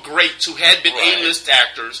former greats who had been A-list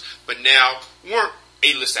actors, but now weren't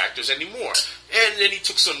A-list actors anymore. And then he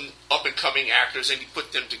took some up-and-coming actors and he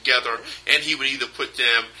put them together, and he would either put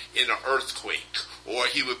them in an earthquake, or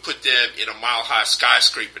he would put them in a mile-high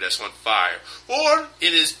skyscraper that's on fire, or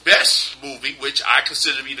in his best movie, which I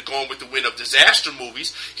consider to be the Gone with the Wind of disaster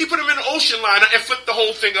movies, he put them in an ocean liner and flipped the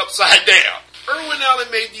whole thing upside down. Irwin Allen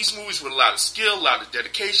made these movies with a lot of skill, a lot of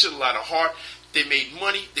dedication, a lot of heart. They made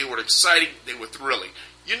money, they were exciting, they were thrilling.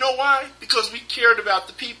 You know why? Because we cared about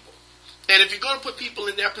the people. And if you're going to put people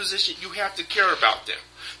in that position, you have to care about them.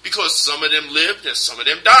 Because some of them lived and some of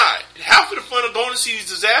them died. Half of the fun of going to see these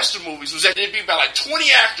disaster movies was that there'd be about like 20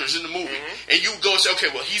 actors in the movie. And you would go and say, okay,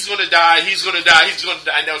 well, he's going to die, he's going to die, he's going to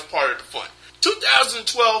die. And that was part of the fun. 2012,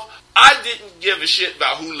 I didn't give a shit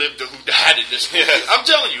about who lived or who died in this movie. I'm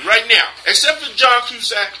telling you right now. Except for John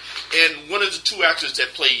Cusack and one of the two actors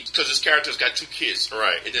that played, because his character's got two kids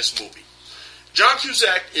in this movie. John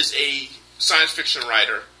Cusack is a science fiction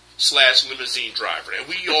writer / limousine driver. And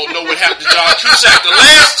we all know what happened to John Cusack the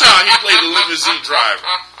last time he played a limousine driver.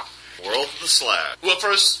 World of the Slab. Well,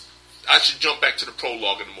 first, I should jump back to the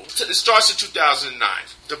prologue in the movie. It starts in 2009.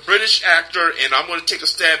 The British actor, and I'm going to take a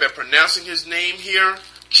stab at pronouncing his name here,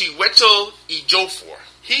 Chiwetel Ejiofor.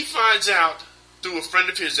 He finds out through a friend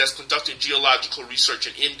of his that's conducting geological research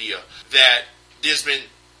in India that there's been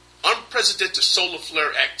unprecedented solar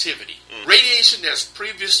flare activity. Radiation that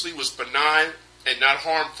previously was benign and not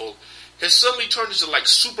harmful has suddenly turned into like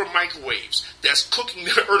super microwaves that's cooking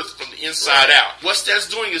the earth from the inside out. What that's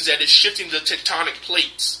doing is that it's shifting the tectonic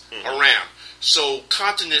plates around. So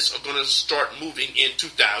continents are going to start moving in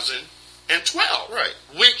 2012.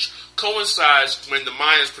 Which coincides when the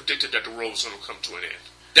Mayans predicted that the world was going to come to an end.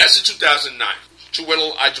 That's in 2009.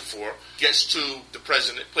 Chiwetel Ejiofor gets to the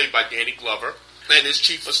president, played by Danny Glover, and his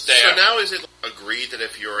chief of staff. So now is it agreed that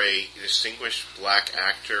if you're a distinguished black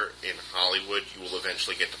actor in Hollywood, you will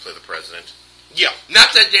eventually get to play the president? Yeah.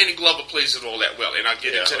 Not that Danny Glover plays it all that well, and I'll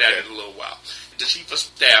get into that in a little while. The chief of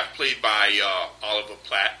staff, played by Oliver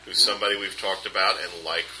Platt. Who's somebody we've talked about and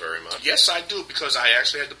like very much. Yes, I do, because I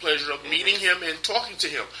actually had the pleasure of meeting him and talking to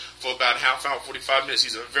him for about half hour, 45 minutes.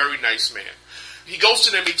 He's a very nice man. He goes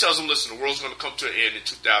to them, he tells them, listen, the world's going to come to an end in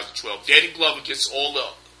 2012. Danny Glover gets all the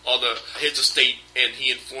heads of state, and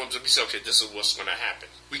he informs them. He says, okay, this is what's going to happen.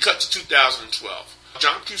 We cut to 2012.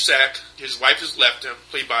 John Cusack, his wife has left him,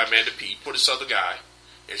 played by Amanda Peet, for this other guy,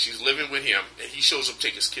 and she's living with him, and he shows up to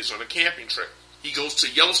take his kids on a camping trip. He goes to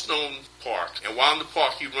Yellowstone Park, and while in the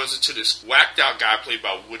park, he runs into this whacked-out guy played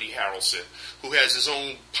by Woody Harrelson, who has his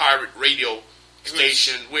own pirate radio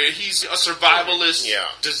station where he's a survivalist,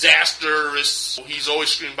 disasterist. He's always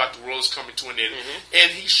screaming about the world is coming to an end.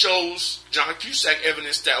 And he shows John Cusack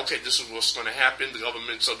evidence that, okay, this is what's going to happen. The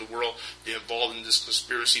governments of the world, they're involved in this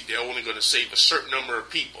conspiracy. They're only going to save a certain number of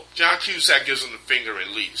people. John Cusack gives him the finger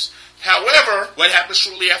and leaves. However, what happens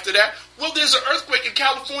shortly after that? Well, there's an earthquake in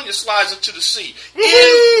California, slides into the sea.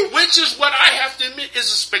 Which is what I have to admit is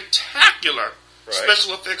a spectacular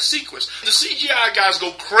special effects sequence. The CGI guys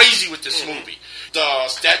go crazy with this movie. The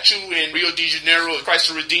statue in Rio de Janeiro, Christ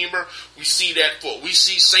the Redeemer, we see that fall. We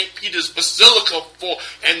see St. Peter's Basilica fall,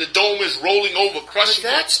 and the dome is rolling over, crushing. But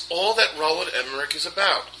that's all that Roland Emmerich is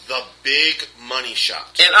about. The big money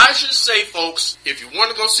shot. And I should say, folks, if you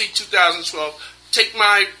want to go see 2012, take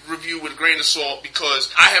my review with a grain of salt,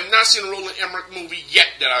 because I have not seen a Roland Emmerich movie yet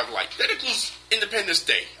that I've liked. That includes Independence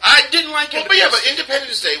Day. I didn't like it. But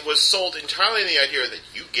Independence Day was sold entirely on the idea that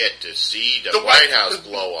you get to see the White House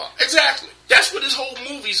blow up. Exactly. That's what his whole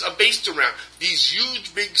movies are based around. These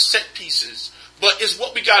huge, big set pieces. But it's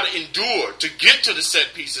what we got to endure to get to the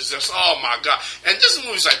set pieces. That's, oh my God. And this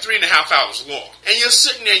movie's like 3.5 hours long. And you're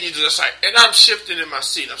sitting there and you're just like, and I'm shifting in my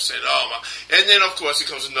seat. I'm saying, oh my. And then, of course, it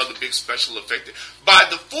comes another big special effect. By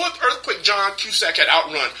the fourth earthquake, John Cusack had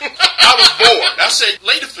outrun. I was bored. I said,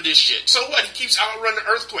 later for this shit. So what? He keeps outrunning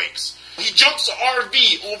earthquakes. He jumps an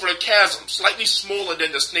RV over a chasm, slightly smaller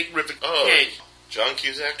than the Snake River Canyon. John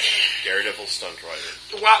Cusack, Daredevil stunt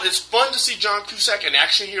writer. While it's fun to see John Cusack in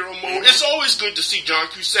action hero mode, it's always good to see John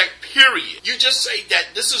Cusack, period. You just say that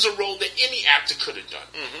this is a role that any actor could have done.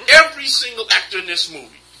 Every single actor in this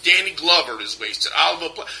movie. Danny Glover is wasted.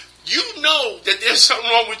 Oliver Platt. You know that there's something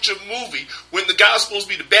wrong with your movie when the guy's supposed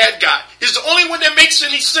to be the bad guy. He's the only one that makes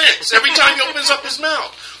any sense every time he opens up his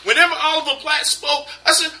mouth. Whenever Oliver Platt spoke,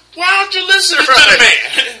 I said, why don't you listen to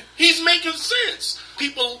the man? He's making sense.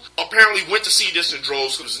 People apparently went to see this in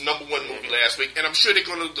droves because it was the #1 movie last week, and I'm sure they're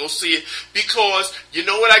going to go see it because you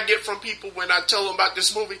know what I get from people when I tell them about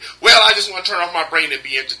this movie? Well, I just want to turn off my brain and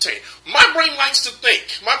be entertained. My brain likes to think.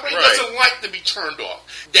 My brain doesn't like to be turned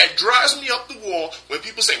off. That drives me up the wall when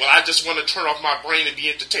people say, well, I just want to turn off my brain and be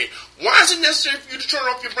entertained. Why is it necessary for you to turn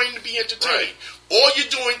off your brain to be entertained? All you're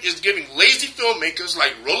doing is giving lazy filmmakers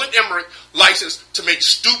like Roland Emmerich license to make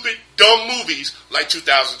stupid, dumb movies like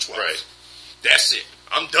 2012. That's it.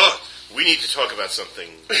 I'm done. We need to talk about something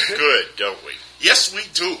good, don't we? Yes, we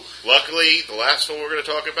do. Luckily, the last film we're going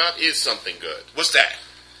to talk about is something good. What's that?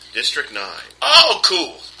 District 9. Oh,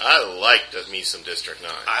 cool. I like me some District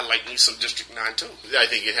 9. I like me some District 9, too. I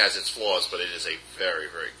think it has its flaws, but it is a very,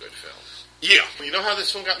 very good film. Yeah. You know how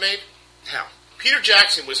this film got made? How? Peter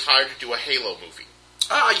Jackson was hired to do a Halo movie.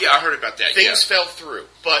 Yeah, I heard about that. Things fell through,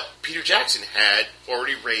 but Peter Jackson had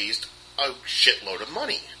already raised a shitload of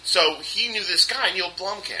money. So he knew this guy, Neil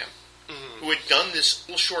Blomkamp, who had done this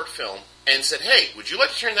little short film, and said, hey, would you like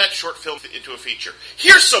to turn that short film into a feature?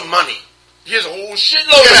 Here's some money. Here's a whole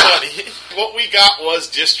shitload of money. What we got was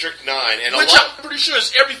District 9. And which I'm pretty sure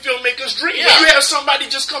is every filmmaker's dream. Yeah. You have somebody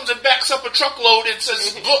just comes and backs up a truckload and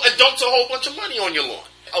says, and dumps a whole bunch of money on your lawn.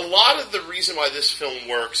 A lot of the reason why this film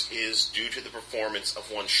works is due to the performance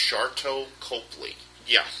of one Sharlto Copley.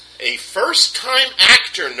 Yeah. A first-time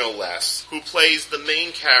actor, no less, who plays the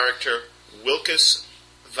main character, Wilkes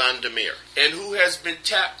Van der Meer. And who has been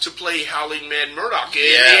tapped to play Howling Man Murdoch in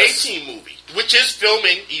the A-Team movie, which is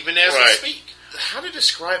filming even as we speak. How to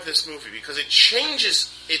describe this movie? Because it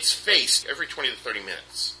changes its face every 20 to 30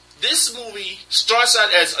 minutes. This movie starts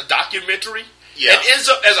out as a documentary and ends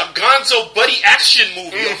up as a gonzo buddy action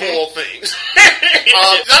movie of all things.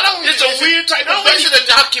 Not only it's a weird type of thing. It's a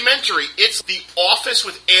documentary. It's The Office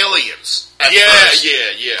with aliens.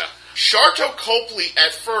 Yeah. Sharlto Copley,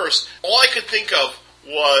 at first, all I could think of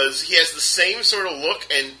was he has the same sort of look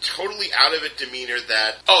and totally out of it demeanor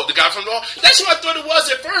that... Oh, the guy from the... That's what I thought it was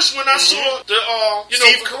at first when I saw the...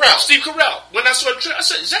 Steve Carell. Steve Carell. When I saw the... I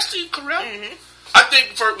said, is that Steve Carell? I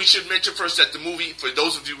think we should mention first that the movie, for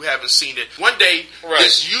those of you who haven't seen it, one day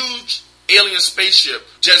this huge alien spaceship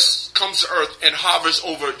just comes to Earth and hovers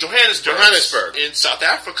over Johannesburg in South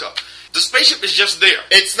Africa. The spaceship is just there.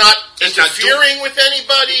 It's not interfering with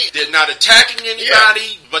anybody. They're not attacking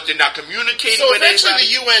anybody, but they're not communicating with anybody. So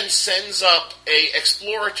eventually the UN sends up a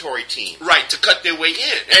exploratory team. Right, to cut their way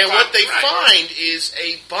in. And what they find is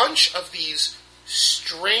a bunch of these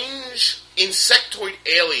strange insectoid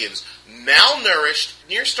aliens, malnourished,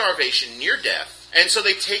 near starvation, near death. And so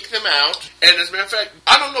they take them out. And as a matter of fact,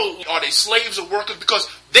 I don't know, are they slaves or workers? Because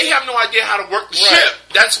they have no idea how to work the ship.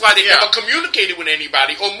 That's why they never communicated with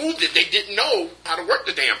anybody or moved it. They didn't know how to work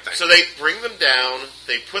the damn thing. So they bring them down.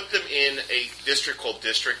 They put them in a district called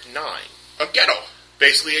District 9. A ghetto.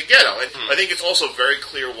 basically a ghetto. And I think it's also very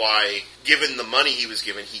clear why, given the money he was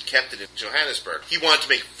given, he kept it in Johannesburg. He wanted to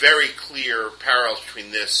make very clear parallels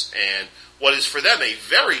between this and what is for them a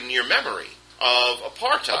very near memory of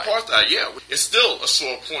apartheid. Apartheid, yeah. It's still a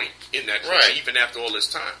sore point in that country, even after all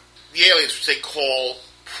this time. The aliens, which they call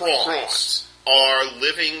prawns, are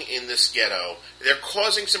living in this ghetto. They're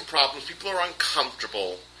causing some problems. People are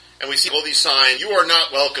uncomfortable. And we see all these signs, you are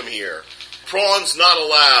not welcome here. Prawns not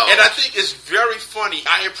allowed. And I think it's very funny.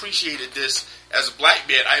 I appreciated this as a black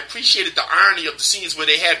man. I appreciated the irony of the scenes where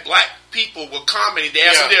they had black people were commenting. They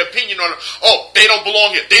asked their opinion on it. Oh, they don't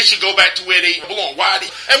belong here. They should go back to where they belong. Why?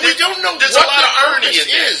 And we don't know there's what a lot of irony in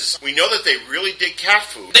this. We know that they really dig cat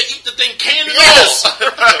food. They eat the thing canned and yes.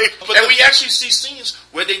 all. Right. And we actually see scenes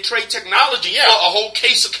where they trade technology for a whole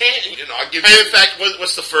case of can. You know, I'll give you. And in fact,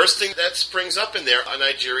 what's the first thing that springs up in there? A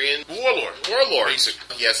Nigerian warlord.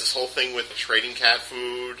 Basically. He has this whole thing with trading cat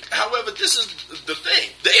food. However, this is the thing.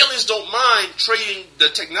 The aliens don't mind trading the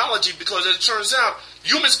technology because, as it turns out,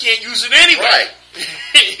 humans can't use it anyway.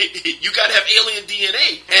 Right. You got to have alien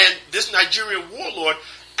DNA. And this Nigerian warlord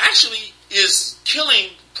actually is killing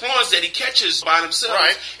prawns that he catches by himself.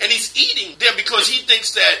 Right. And he's eating them because he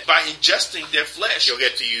thinks that by ingesting their flesh, he'll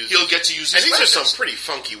get to use his And these weapons. are some pretty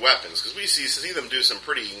funky weapons, because we see them do some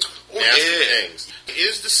pretty nasty things. It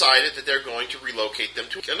is decided that they're going to relocate them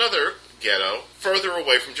to another ghetto further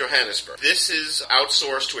away from Johannesburg. This is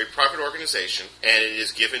outsourced to a private organization, and it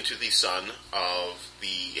is given to the son of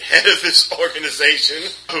the head of this organization,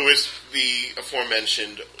 who is the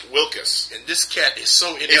aforementioned Wilkes. And this cat is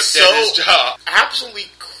so inept at his job. Absolutely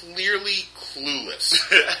clearly clueless.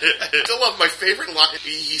 I still love my favorite line.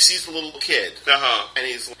 He sees the little kid, and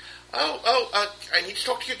he's like, I need to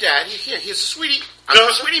talk to your dad. Here's a sweetie. I'm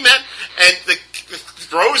a sweetie, man. And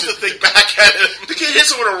throws the thing back at him. The kid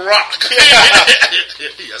hits him with a rock.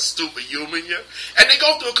 You stupid human, And they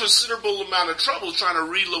go through a considerable amount of trouble trying to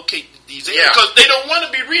relocate these aliens because they don't want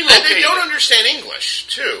to be relocated. And they don't understand English,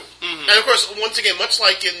 too. Mm-hmm. And of course, once again, much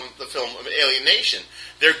like in the film Alien Nation,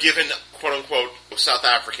 they're given, quote-unquote, South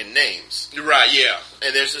African names. Right, yeah.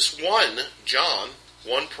 And there's this one, John,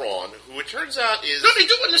 one prawn, who it turns out is... No, they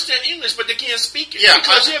do understand English, but they can't speak it. Yeah.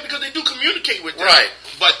 Because they do communicate with them. Right.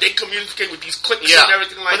 But they communicate with these clicks and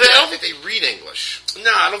everything like that. But I don't think they read English.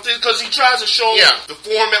 No, I don't think, because he tries to show the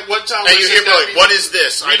form at one time. And you hear, like, what is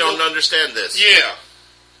this? I don't understand this. Yeah.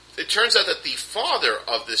 It turns out that the father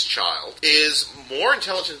of this child is more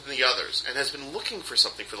intelligent than the others and has been looking for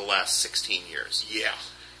something for the last 16 years. Yeah.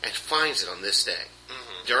 And finds it on this day.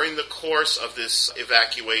 Mm-hmm. During the course of this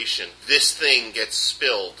evacuation, this thing gets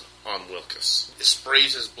spilled on Wilkes. It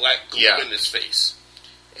sprays his black goop in his face.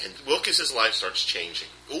 And Wilkes' life starts changing.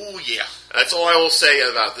 Ooh, yeah. That's all I will say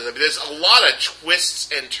about this. I mean, there's a lot of twists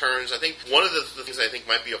and turns. I think one of the things I think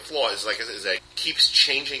might be a flaw is, like I said, is that it keeps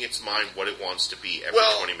changing its mind what it wants to be every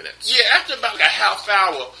 20 minutes. Yeah, after about a half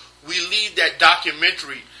hour, we leave that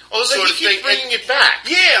documentary. Oh, so he keeps bringing it back.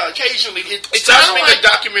 Yeah, occasionally. It starts being a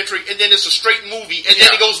documentary, and then it's a straight movie, and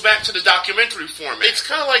then it goes back to the documentary format. It's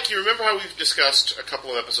kind of like, you remember how we've discussed a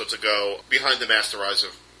couple of episodes ago, Behind the Masked Eyes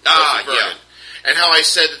of Vernon, and how I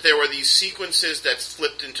said that there were these sequences that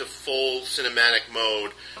flipped into full cinematic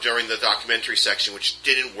mode during the documentary section, which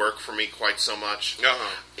didn't work for me quite so much.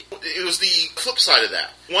 It was the flip side of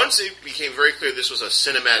that. Once it became very clear this was a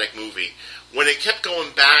cinematic movie, when it kept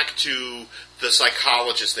going back to the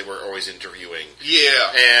psychologist they were always interviewing.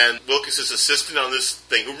 Yeah. And Wilkes' assistant on this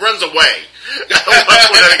thing, who runs away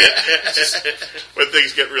when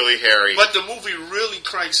things get really hairy. But the movie really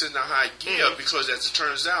cranks into high gear because, as it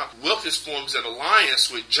turns out, Wilkes forms an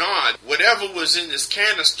alliance with John. Whatever was in this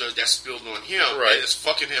canister that spilled on him is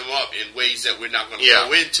fucking him up in ways that we're not going to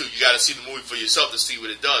go into. You got to see the movie for yourself to see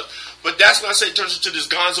what it does. But that's when I say it turns into this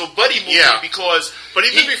Gonzo Buddy movie because... But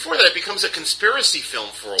even before that, it becomes a conspiracy film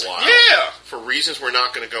for a while. Yeah. For reasons we're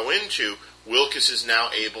not going to go into, Wilkes is now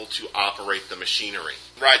able to operate the machinery.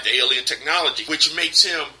 Right, the alien technology, which makes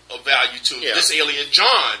him of value to this alien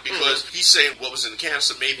John, because he's saying what was in the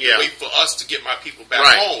canister made me wait for us to get my people back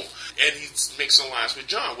home. And he makes an alliance with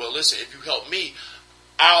John. Well, listen, if you help me,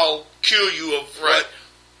 I'll cure you of what...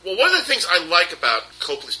 Well, one of the things I like about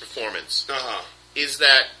Copley's performance is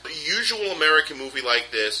that a usual American movie like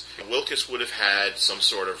this, Wilkes would have had some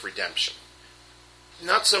sort of redemption.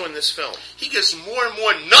 Not so in this film. He gets more and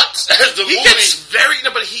more nuts as the movie... He gets very...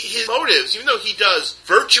 No, but his motives, even though he does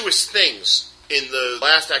virtuous things in the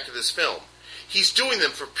last act of this film, he's doing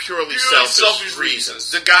them for purely selfish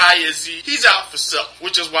reasons. The guy he's out for self,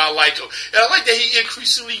 which is why I like him. And I like that he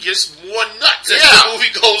increasingly gets more nuts as the movie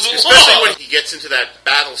goes along. Especially when he gets into that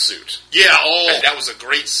battle suit. Yeah, that was a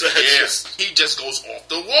great set. He just goes off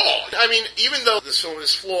the wall. I mean, even though this film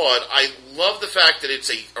is flawed, I love the fact that it's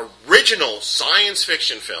an original science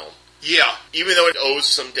fiction film. Yeah. Even though it owes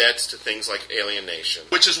some debts to things like Alien Nation.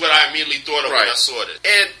 Which is what I immediately thought of when I saw it.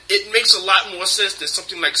 And it makes a lot more sense than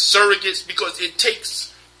something like Surrogates because it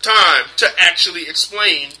takes time to actually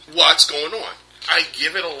explain what's going on. I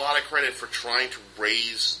give it a lot of credit for trying to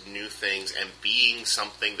raise new things and being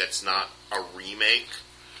something that's not a remake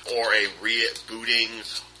or a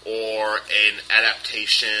rebooting or an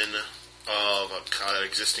adaptation of an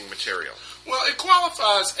existing material. Well, it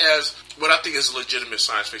qualifies as what I think is a legitimate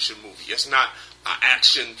science fiction movie. It's not an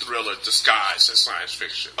action thriller disguised as science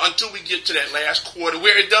fiction. Until we get to that last quarter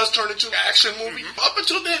where it does turn into an action movie. Up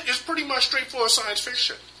until then, it's pretty much straightforward science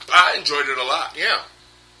fiction. I enjoyed it a lot. Yeah.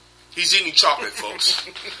 He's eating chocolate, folks.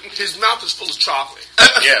 His mouth is full of chocolate.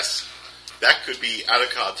 Yes. That could be, out of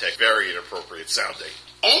context, very inappropriate sounding.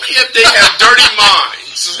 Only if they have dirty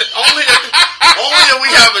minds. Only if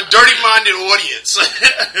we have a dirty-minded audience.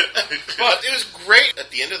 But it was great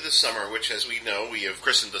at the end of the summer, which, as we know, we have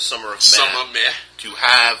christened the Summer of Meh. Summer Meh. To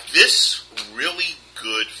have this really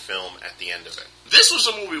good film at the end of it. This was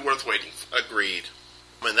a movie worth waiting for. Agreed.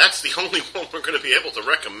 And that's the only one we're going to be able to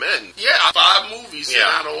recommend. Yeah, 5 movies, and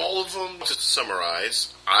out of all of them. To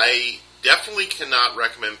summarize, I definitely cannot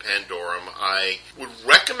recommend Pandorum. I would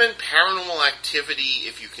recommend Paranormal Activity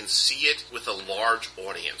if you can see it with a large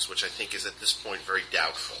audience, which I think is at this point very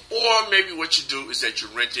doubtful. Or maybe what you do is that you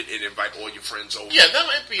rent it and invite all your friends over. Yeah, that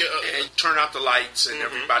might be and turn out the lights and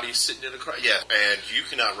everybody's sitting in the crowd. Yeah, and you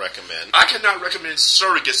cannot recommend. I cannot recommend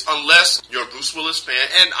Surrogates unless you're a Bruce Willis fan.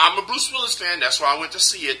 And I'm a Bruce Willis fan, that's why I went to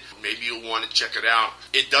see it. Maybe you'll want to check it out.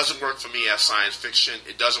 It doesn't work for me as science fiction.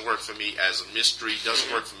 It doesn't work for me as a mystery. It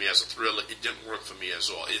doesn't work for me as a thriller. It didn't work for me as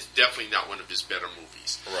all. It's definitely not one of his better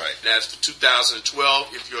movies. Right. And as for 2012,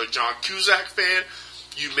 if you're a John Cusack fan,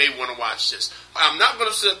 you may want to watch this. I'm not going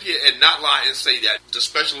to sit up here and not lie and say that the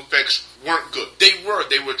special effects weren't good. They were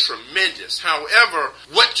tremendous. However,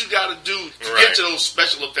 what you got to do to get to those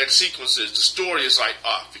special effects sequences, the story is like,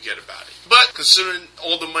 forget about it. But considering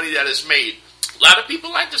all the money that is made, a lot of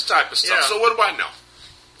people like this type of stuff. Yeah. So what do I know?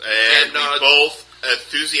 And we both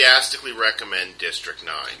enthusiastically recommend District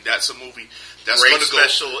 9. That's a movie that's great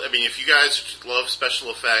special. I mean, if you guys love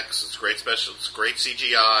special effects, it's great special. It's great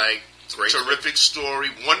CGI. Terrific story.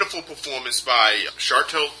 Wonderful performance by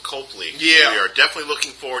Sharto Copley. Yeah. We are definitely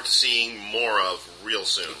looking forward to seeing more of real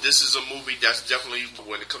soon. This is a movie that's definitely,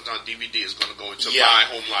 when it comes on DVD, is going to go into my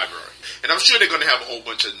home library. And I'm sure they're going to have a whole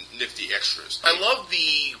bunch of nifty extras. I love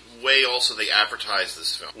the way also they advertise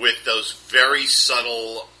this film with those very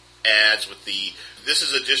subtle ads with the "this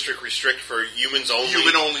is a district restrict for humans only."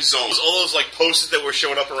 Human only zones. All those like posters that were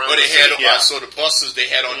showing up around. But they had I saw the buses they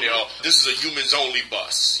had on there. This is a humans only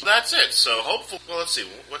bus. That's it. So hopefully, well, let's see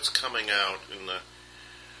what's coming out in the.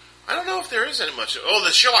 I don't know if there is any much. Oh,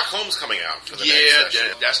 the Sherlock Holmes coming out for the next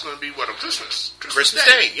session. That's going to be what on Christmas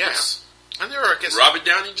Day. Yes. Yeah. And there are, I guess, Robert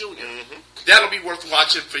Downey Jr. That'll be worth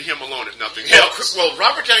watching for him alone, if nothing else. Well,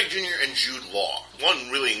 Robert Downey Jr. and Jude Law. One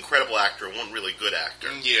really incredible actor, one really good actor.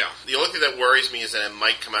 Yeah. The only thing that worries me is that it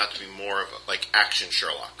might come out to be more of a, like action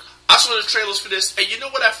Sherlock. I saw the trailers for this, and you know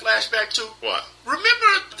what I flashed back to? What?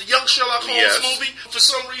 Remember the young Sherlock Holmes movie? For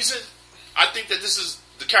some reason, I think that this is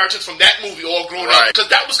the characters from that movie all grown up. Because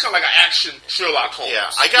that was kind of like an action Sherlock Holmes. Yeah.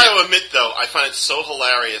 I got to admit, though, I find it so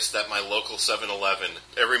hilarious that my local 7-Eleven,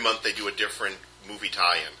 every month they do a different movie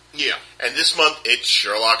tie-in. Yeah. And this month, it's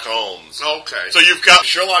Sherlock Holmes. Okay. So you've got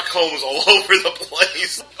Sherlock Holmes all over the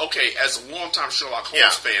place. Okay, as a longtime Sherlock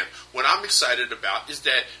Holmes fan, what I'm excited about is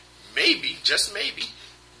that maybe, just maybe,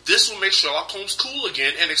 this will make Sherlock Holmes cool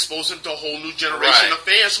again and expose him to a whole new generation of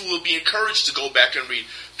fans who will be encouraged to go back and read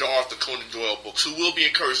the Arthur Conan Doyle books, who will be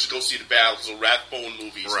encouraged to go see the Battles of Rathbone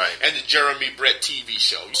movies and the Jeremy Brett TV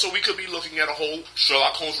show. So we could be looking at a whole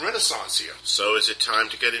Sherlock Holmes renaissance here. So is it time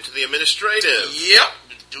to get into the administrative? Yep.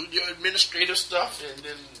 Do your administrative stuff, and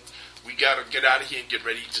then we got to get out of here and get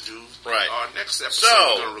ready to do our next episode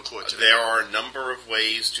we're going to record today. There are a number of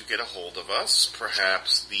ways to get a hold of us.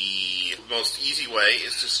 Perhaps the most easy way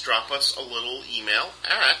is to drop us a little email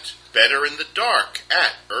at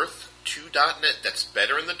betterinthedark@earth2.net. That's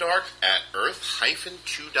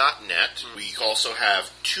betterinthedark@earth-2.net. We also have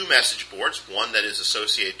 2 message boards, one that is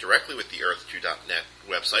associated directly with the earth2.net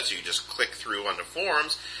website, so you just click through on the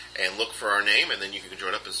forums and look for our name, and then you can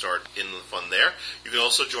join up and start in the fun there. You can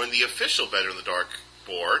also join the official Better in the Dark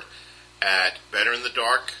board at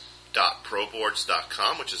betterinthedark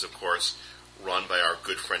www.proboards.com, which is, of course, run by our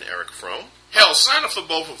good friend Eric Fromm. Hell, sign up for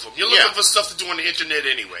both of them. You're looking for stuff to do on the internet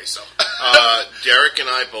anyway, so. Derek and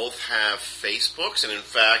I both have Facebooks, and in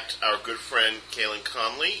fact, our good friend Kaylin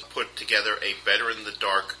Conley put together a Better in the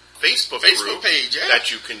Dark Facebook group page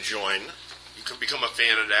that you can join. You can become a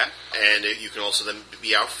fan of that. And you can also then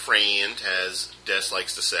be our friend, as Des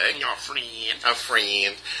likes to say. Our friend. Our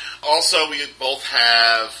friend. Also, we both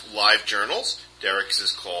have live journals. Derek's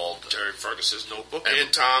is called Derek Ferguson's Notebook,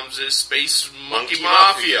 and Tom's is Space Monkey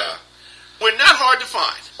Mafia. We're not hard to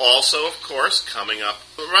find. Also, of course, coming up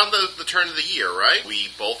around the turn of the year, right? We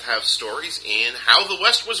both have stories in How the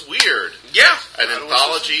West Was Weird. Yeah. An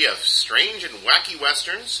anthology of strange and wacky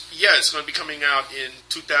westerns. Yeah, it's going to be coming out in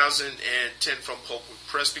 2010 from Pulp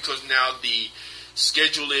Press, because now the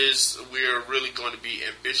schedule is we're really going to be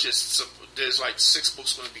ambitious. So there's like 6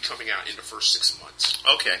 books going to be coming out in the first 6 months.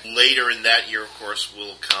 Okay. Later in that year, of course,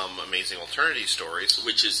 will come Amazing Alternative Stories,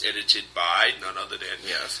 which is edited by none other than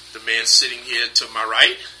the man sitting here to my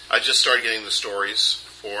right. I just started getting the stories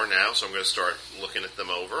for now, so I'm going to start looking at them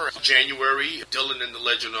over. January, Dylan and the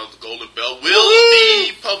Legend of the Golden Bell will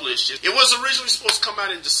be published. It was originally supposed to come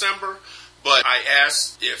out in December, but I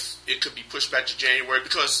asked if it could be pushed back to January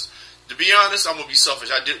because, to be honest, I'm going to be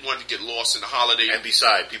selfish. I didn't want to get lost in the holiday. And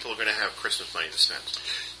besides, people are going to have Christmas money to spend.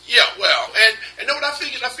 Yeah, well, and know what I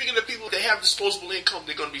figured? I figured that people, they have disposable income,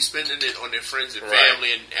 they're going to be spending it on their friends and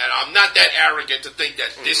family, and I'm not that arrogant to think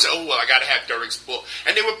that they say, oh, well, I got to have Derek's book.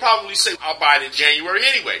 And they would probably say, I'll buy it in January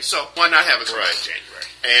anyway, so why not have it come out in January?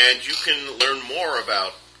 And you can learn more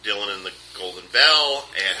about Dylan and the Golden Bell,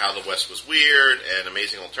 and How the West Was Weird, and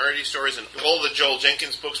Amazing Alternative Stories, and all the Joel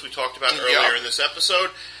Jenkins books we talked about earlier in this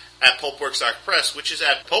episode at Pulpworks.press, which is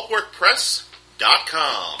at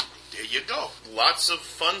pulpworkpress.com. There you go. Lots of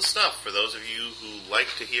fun stuff for those of you who like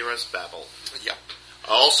to hear us babble. Yep.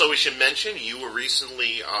 Also, we should mention you were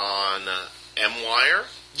recently on M-Wire.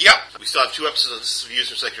 Yep. We still have 2 episodes of This is Views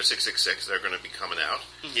from Sector 666 that are going to be coming out.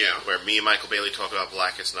 Yeah. Where me and Michael Bailey talk about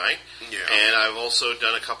Blackest Night. Yeah. And I've also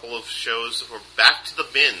done a couple of shows for Back to the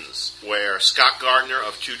Bins, where Scott Gardner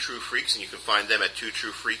of Two True Freaks, and you can find them at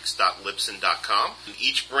twotruefreaks.libsyn.com,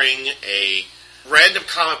 each bring a random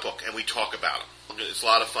comic book, and we talk about them. It's a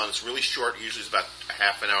lot of fun. It's really short. Usually it's about a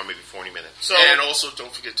half an hour, maybe 40 minutes. So, and also,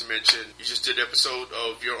 don't forget to mention, you just did an episode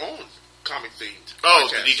of your own comic-themed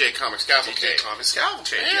podcast. The DJ Comics Cavalcade. DJ Comics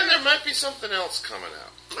Cavalcade. And there might be something else coming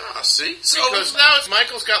out. See? Because now it's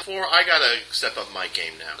Michael's got 4, I got to step up my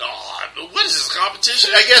game now. Oh, what is this,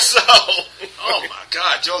 competition? I guess so. Oh, my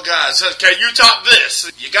God. Yo, guys, can you top this?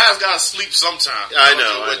 You guys got to sleep sometime. I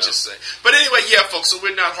know what you say. But anyway, yeah, folks, so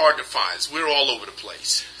we're not hard to find. We're all over the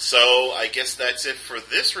place. So I guess that's it for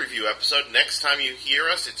this review episode. Next time you hear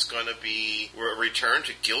us, it's going to be a return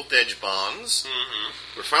to Gilt Edge Bonds. Mm-hmm.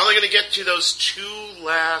 We're finally going to get to those 2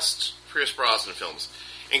 last Pierce Brosnan films,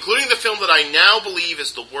 including the film that I now believe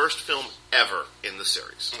is the worst film ever in the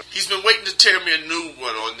series. He's been waiting to tear me a new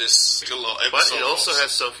one on this episode. But it also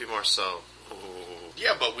has Sophie Marceau.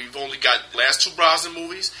 Yeah, but we've only got last 2 Brosnan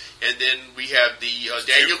movies, and then we have the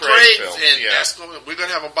Daniel Craig films, and we're going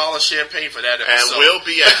to have a bottle of champagne for that episode. And we'll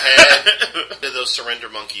be ahead of those Surrender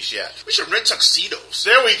Monkeys yet. We should rent tuxedos.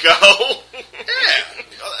 There we go. Yeah.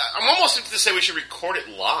 I'm almost tempted to say we should record it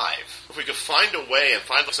live. If we could find a way and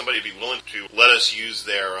find somebody to be willing to let us use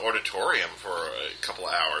their auditorium for a couple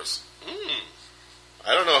of hours.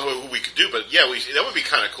 I don't know who we could do, but yeah, that would be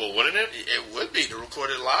kind of cool, wouldn't it? It would be, to record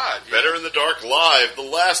it live. Yeah. Better in the Dark live, the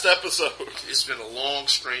last episode. It's been a long,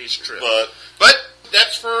 strange trip. But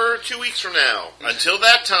that's for 2 weeks from now. Until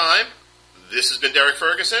that time, this has been Derek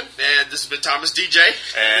Ferguson. And this has been Thomas DJ.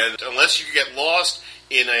 And unless you get lost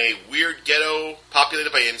in a weird ghetto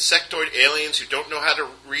populated by insectoid aliens who don't know how to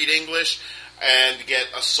read English and get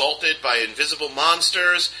assaulted by invisible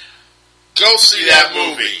monsters, go see that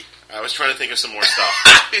movie. I was trying to think of some more stuff.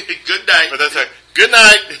 Good night. But that's it. Good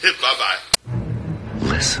night. Bye-bye.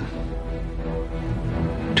 Listen.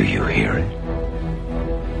 Do you hear it?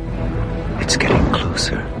 It's getting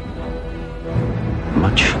closer.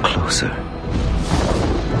 Much closer.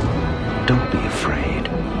 Don't be afraid.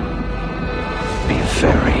 Be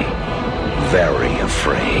very, very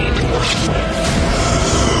afraid.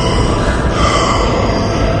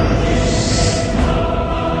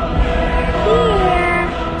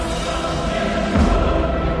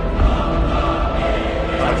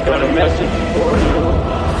 I've got a message for you.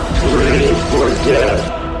 Ready for death.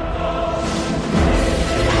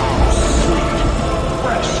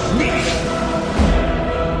 Fresh meat.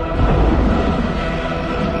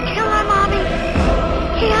 Kill her, Mommy.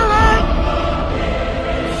 Kill her.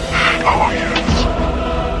 Oh, yes.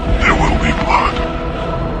 There will be blood.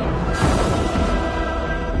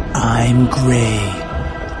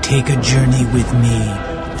 Take a journey with me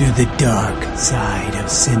through the dark side of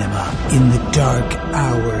cinema in the Dark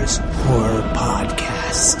Hours Horror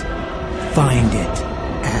Podcast. Find it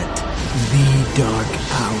at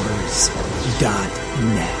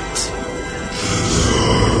thedarkhours.net.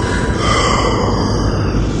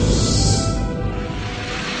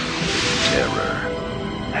 Terror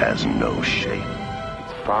has no shape.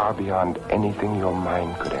 It's far beyond anything your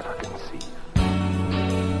mind could ever conceive.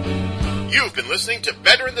 You've been listening to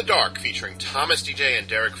Better in the Dark, featuring Thomas DJ and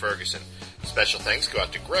Derek Ferguson. Special thanks go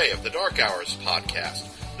out to Gray of the Dark Hours podcast,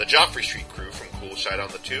 the Joffrey Street crew from Cool Shite on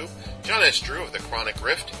the Tube, John S. Drew of the Chronic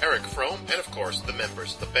Rift, Eric Frome, and of course the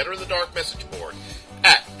members of the Better in the Dark message board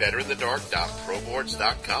at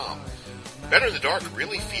betterinthedark.proboards.com. Better in the Dark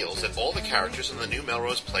really feels that all the characters in the new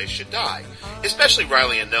Melrose play should die, especially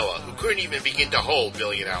Riley and Noah, who couldn't even begin to hold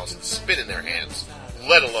Billy and Allison spit in their hands,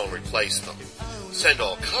 let alone replace them. Send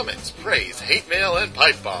all comments, praise, hate mail, and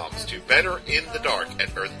pipe bombs to betterinthedark at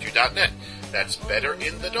earth2.net. That's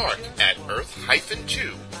betterinthedark at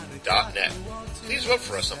earth-2.net. Please vote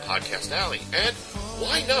for us on Podcast Alley, and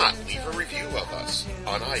why not leave a review of us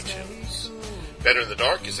on iTunes? Better in the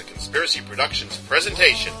Dark is a Conspiracy Productions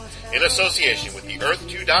presentation in association with the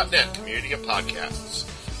earth2.net community of podcasts.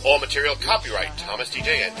 All material copyright Thomas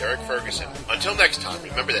DJ and Derek Ferguson. Until next time,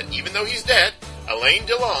 remember that even though he's dead, Alain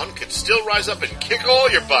Delon could still rise up and kick all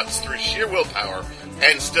your butts through sheer willpower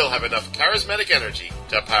and still have enough charismatic energy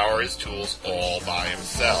to power his tools all by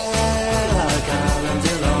himself.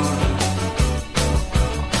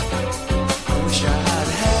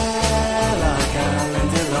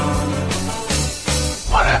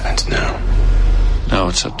 What happens now? Now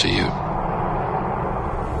it's up to you.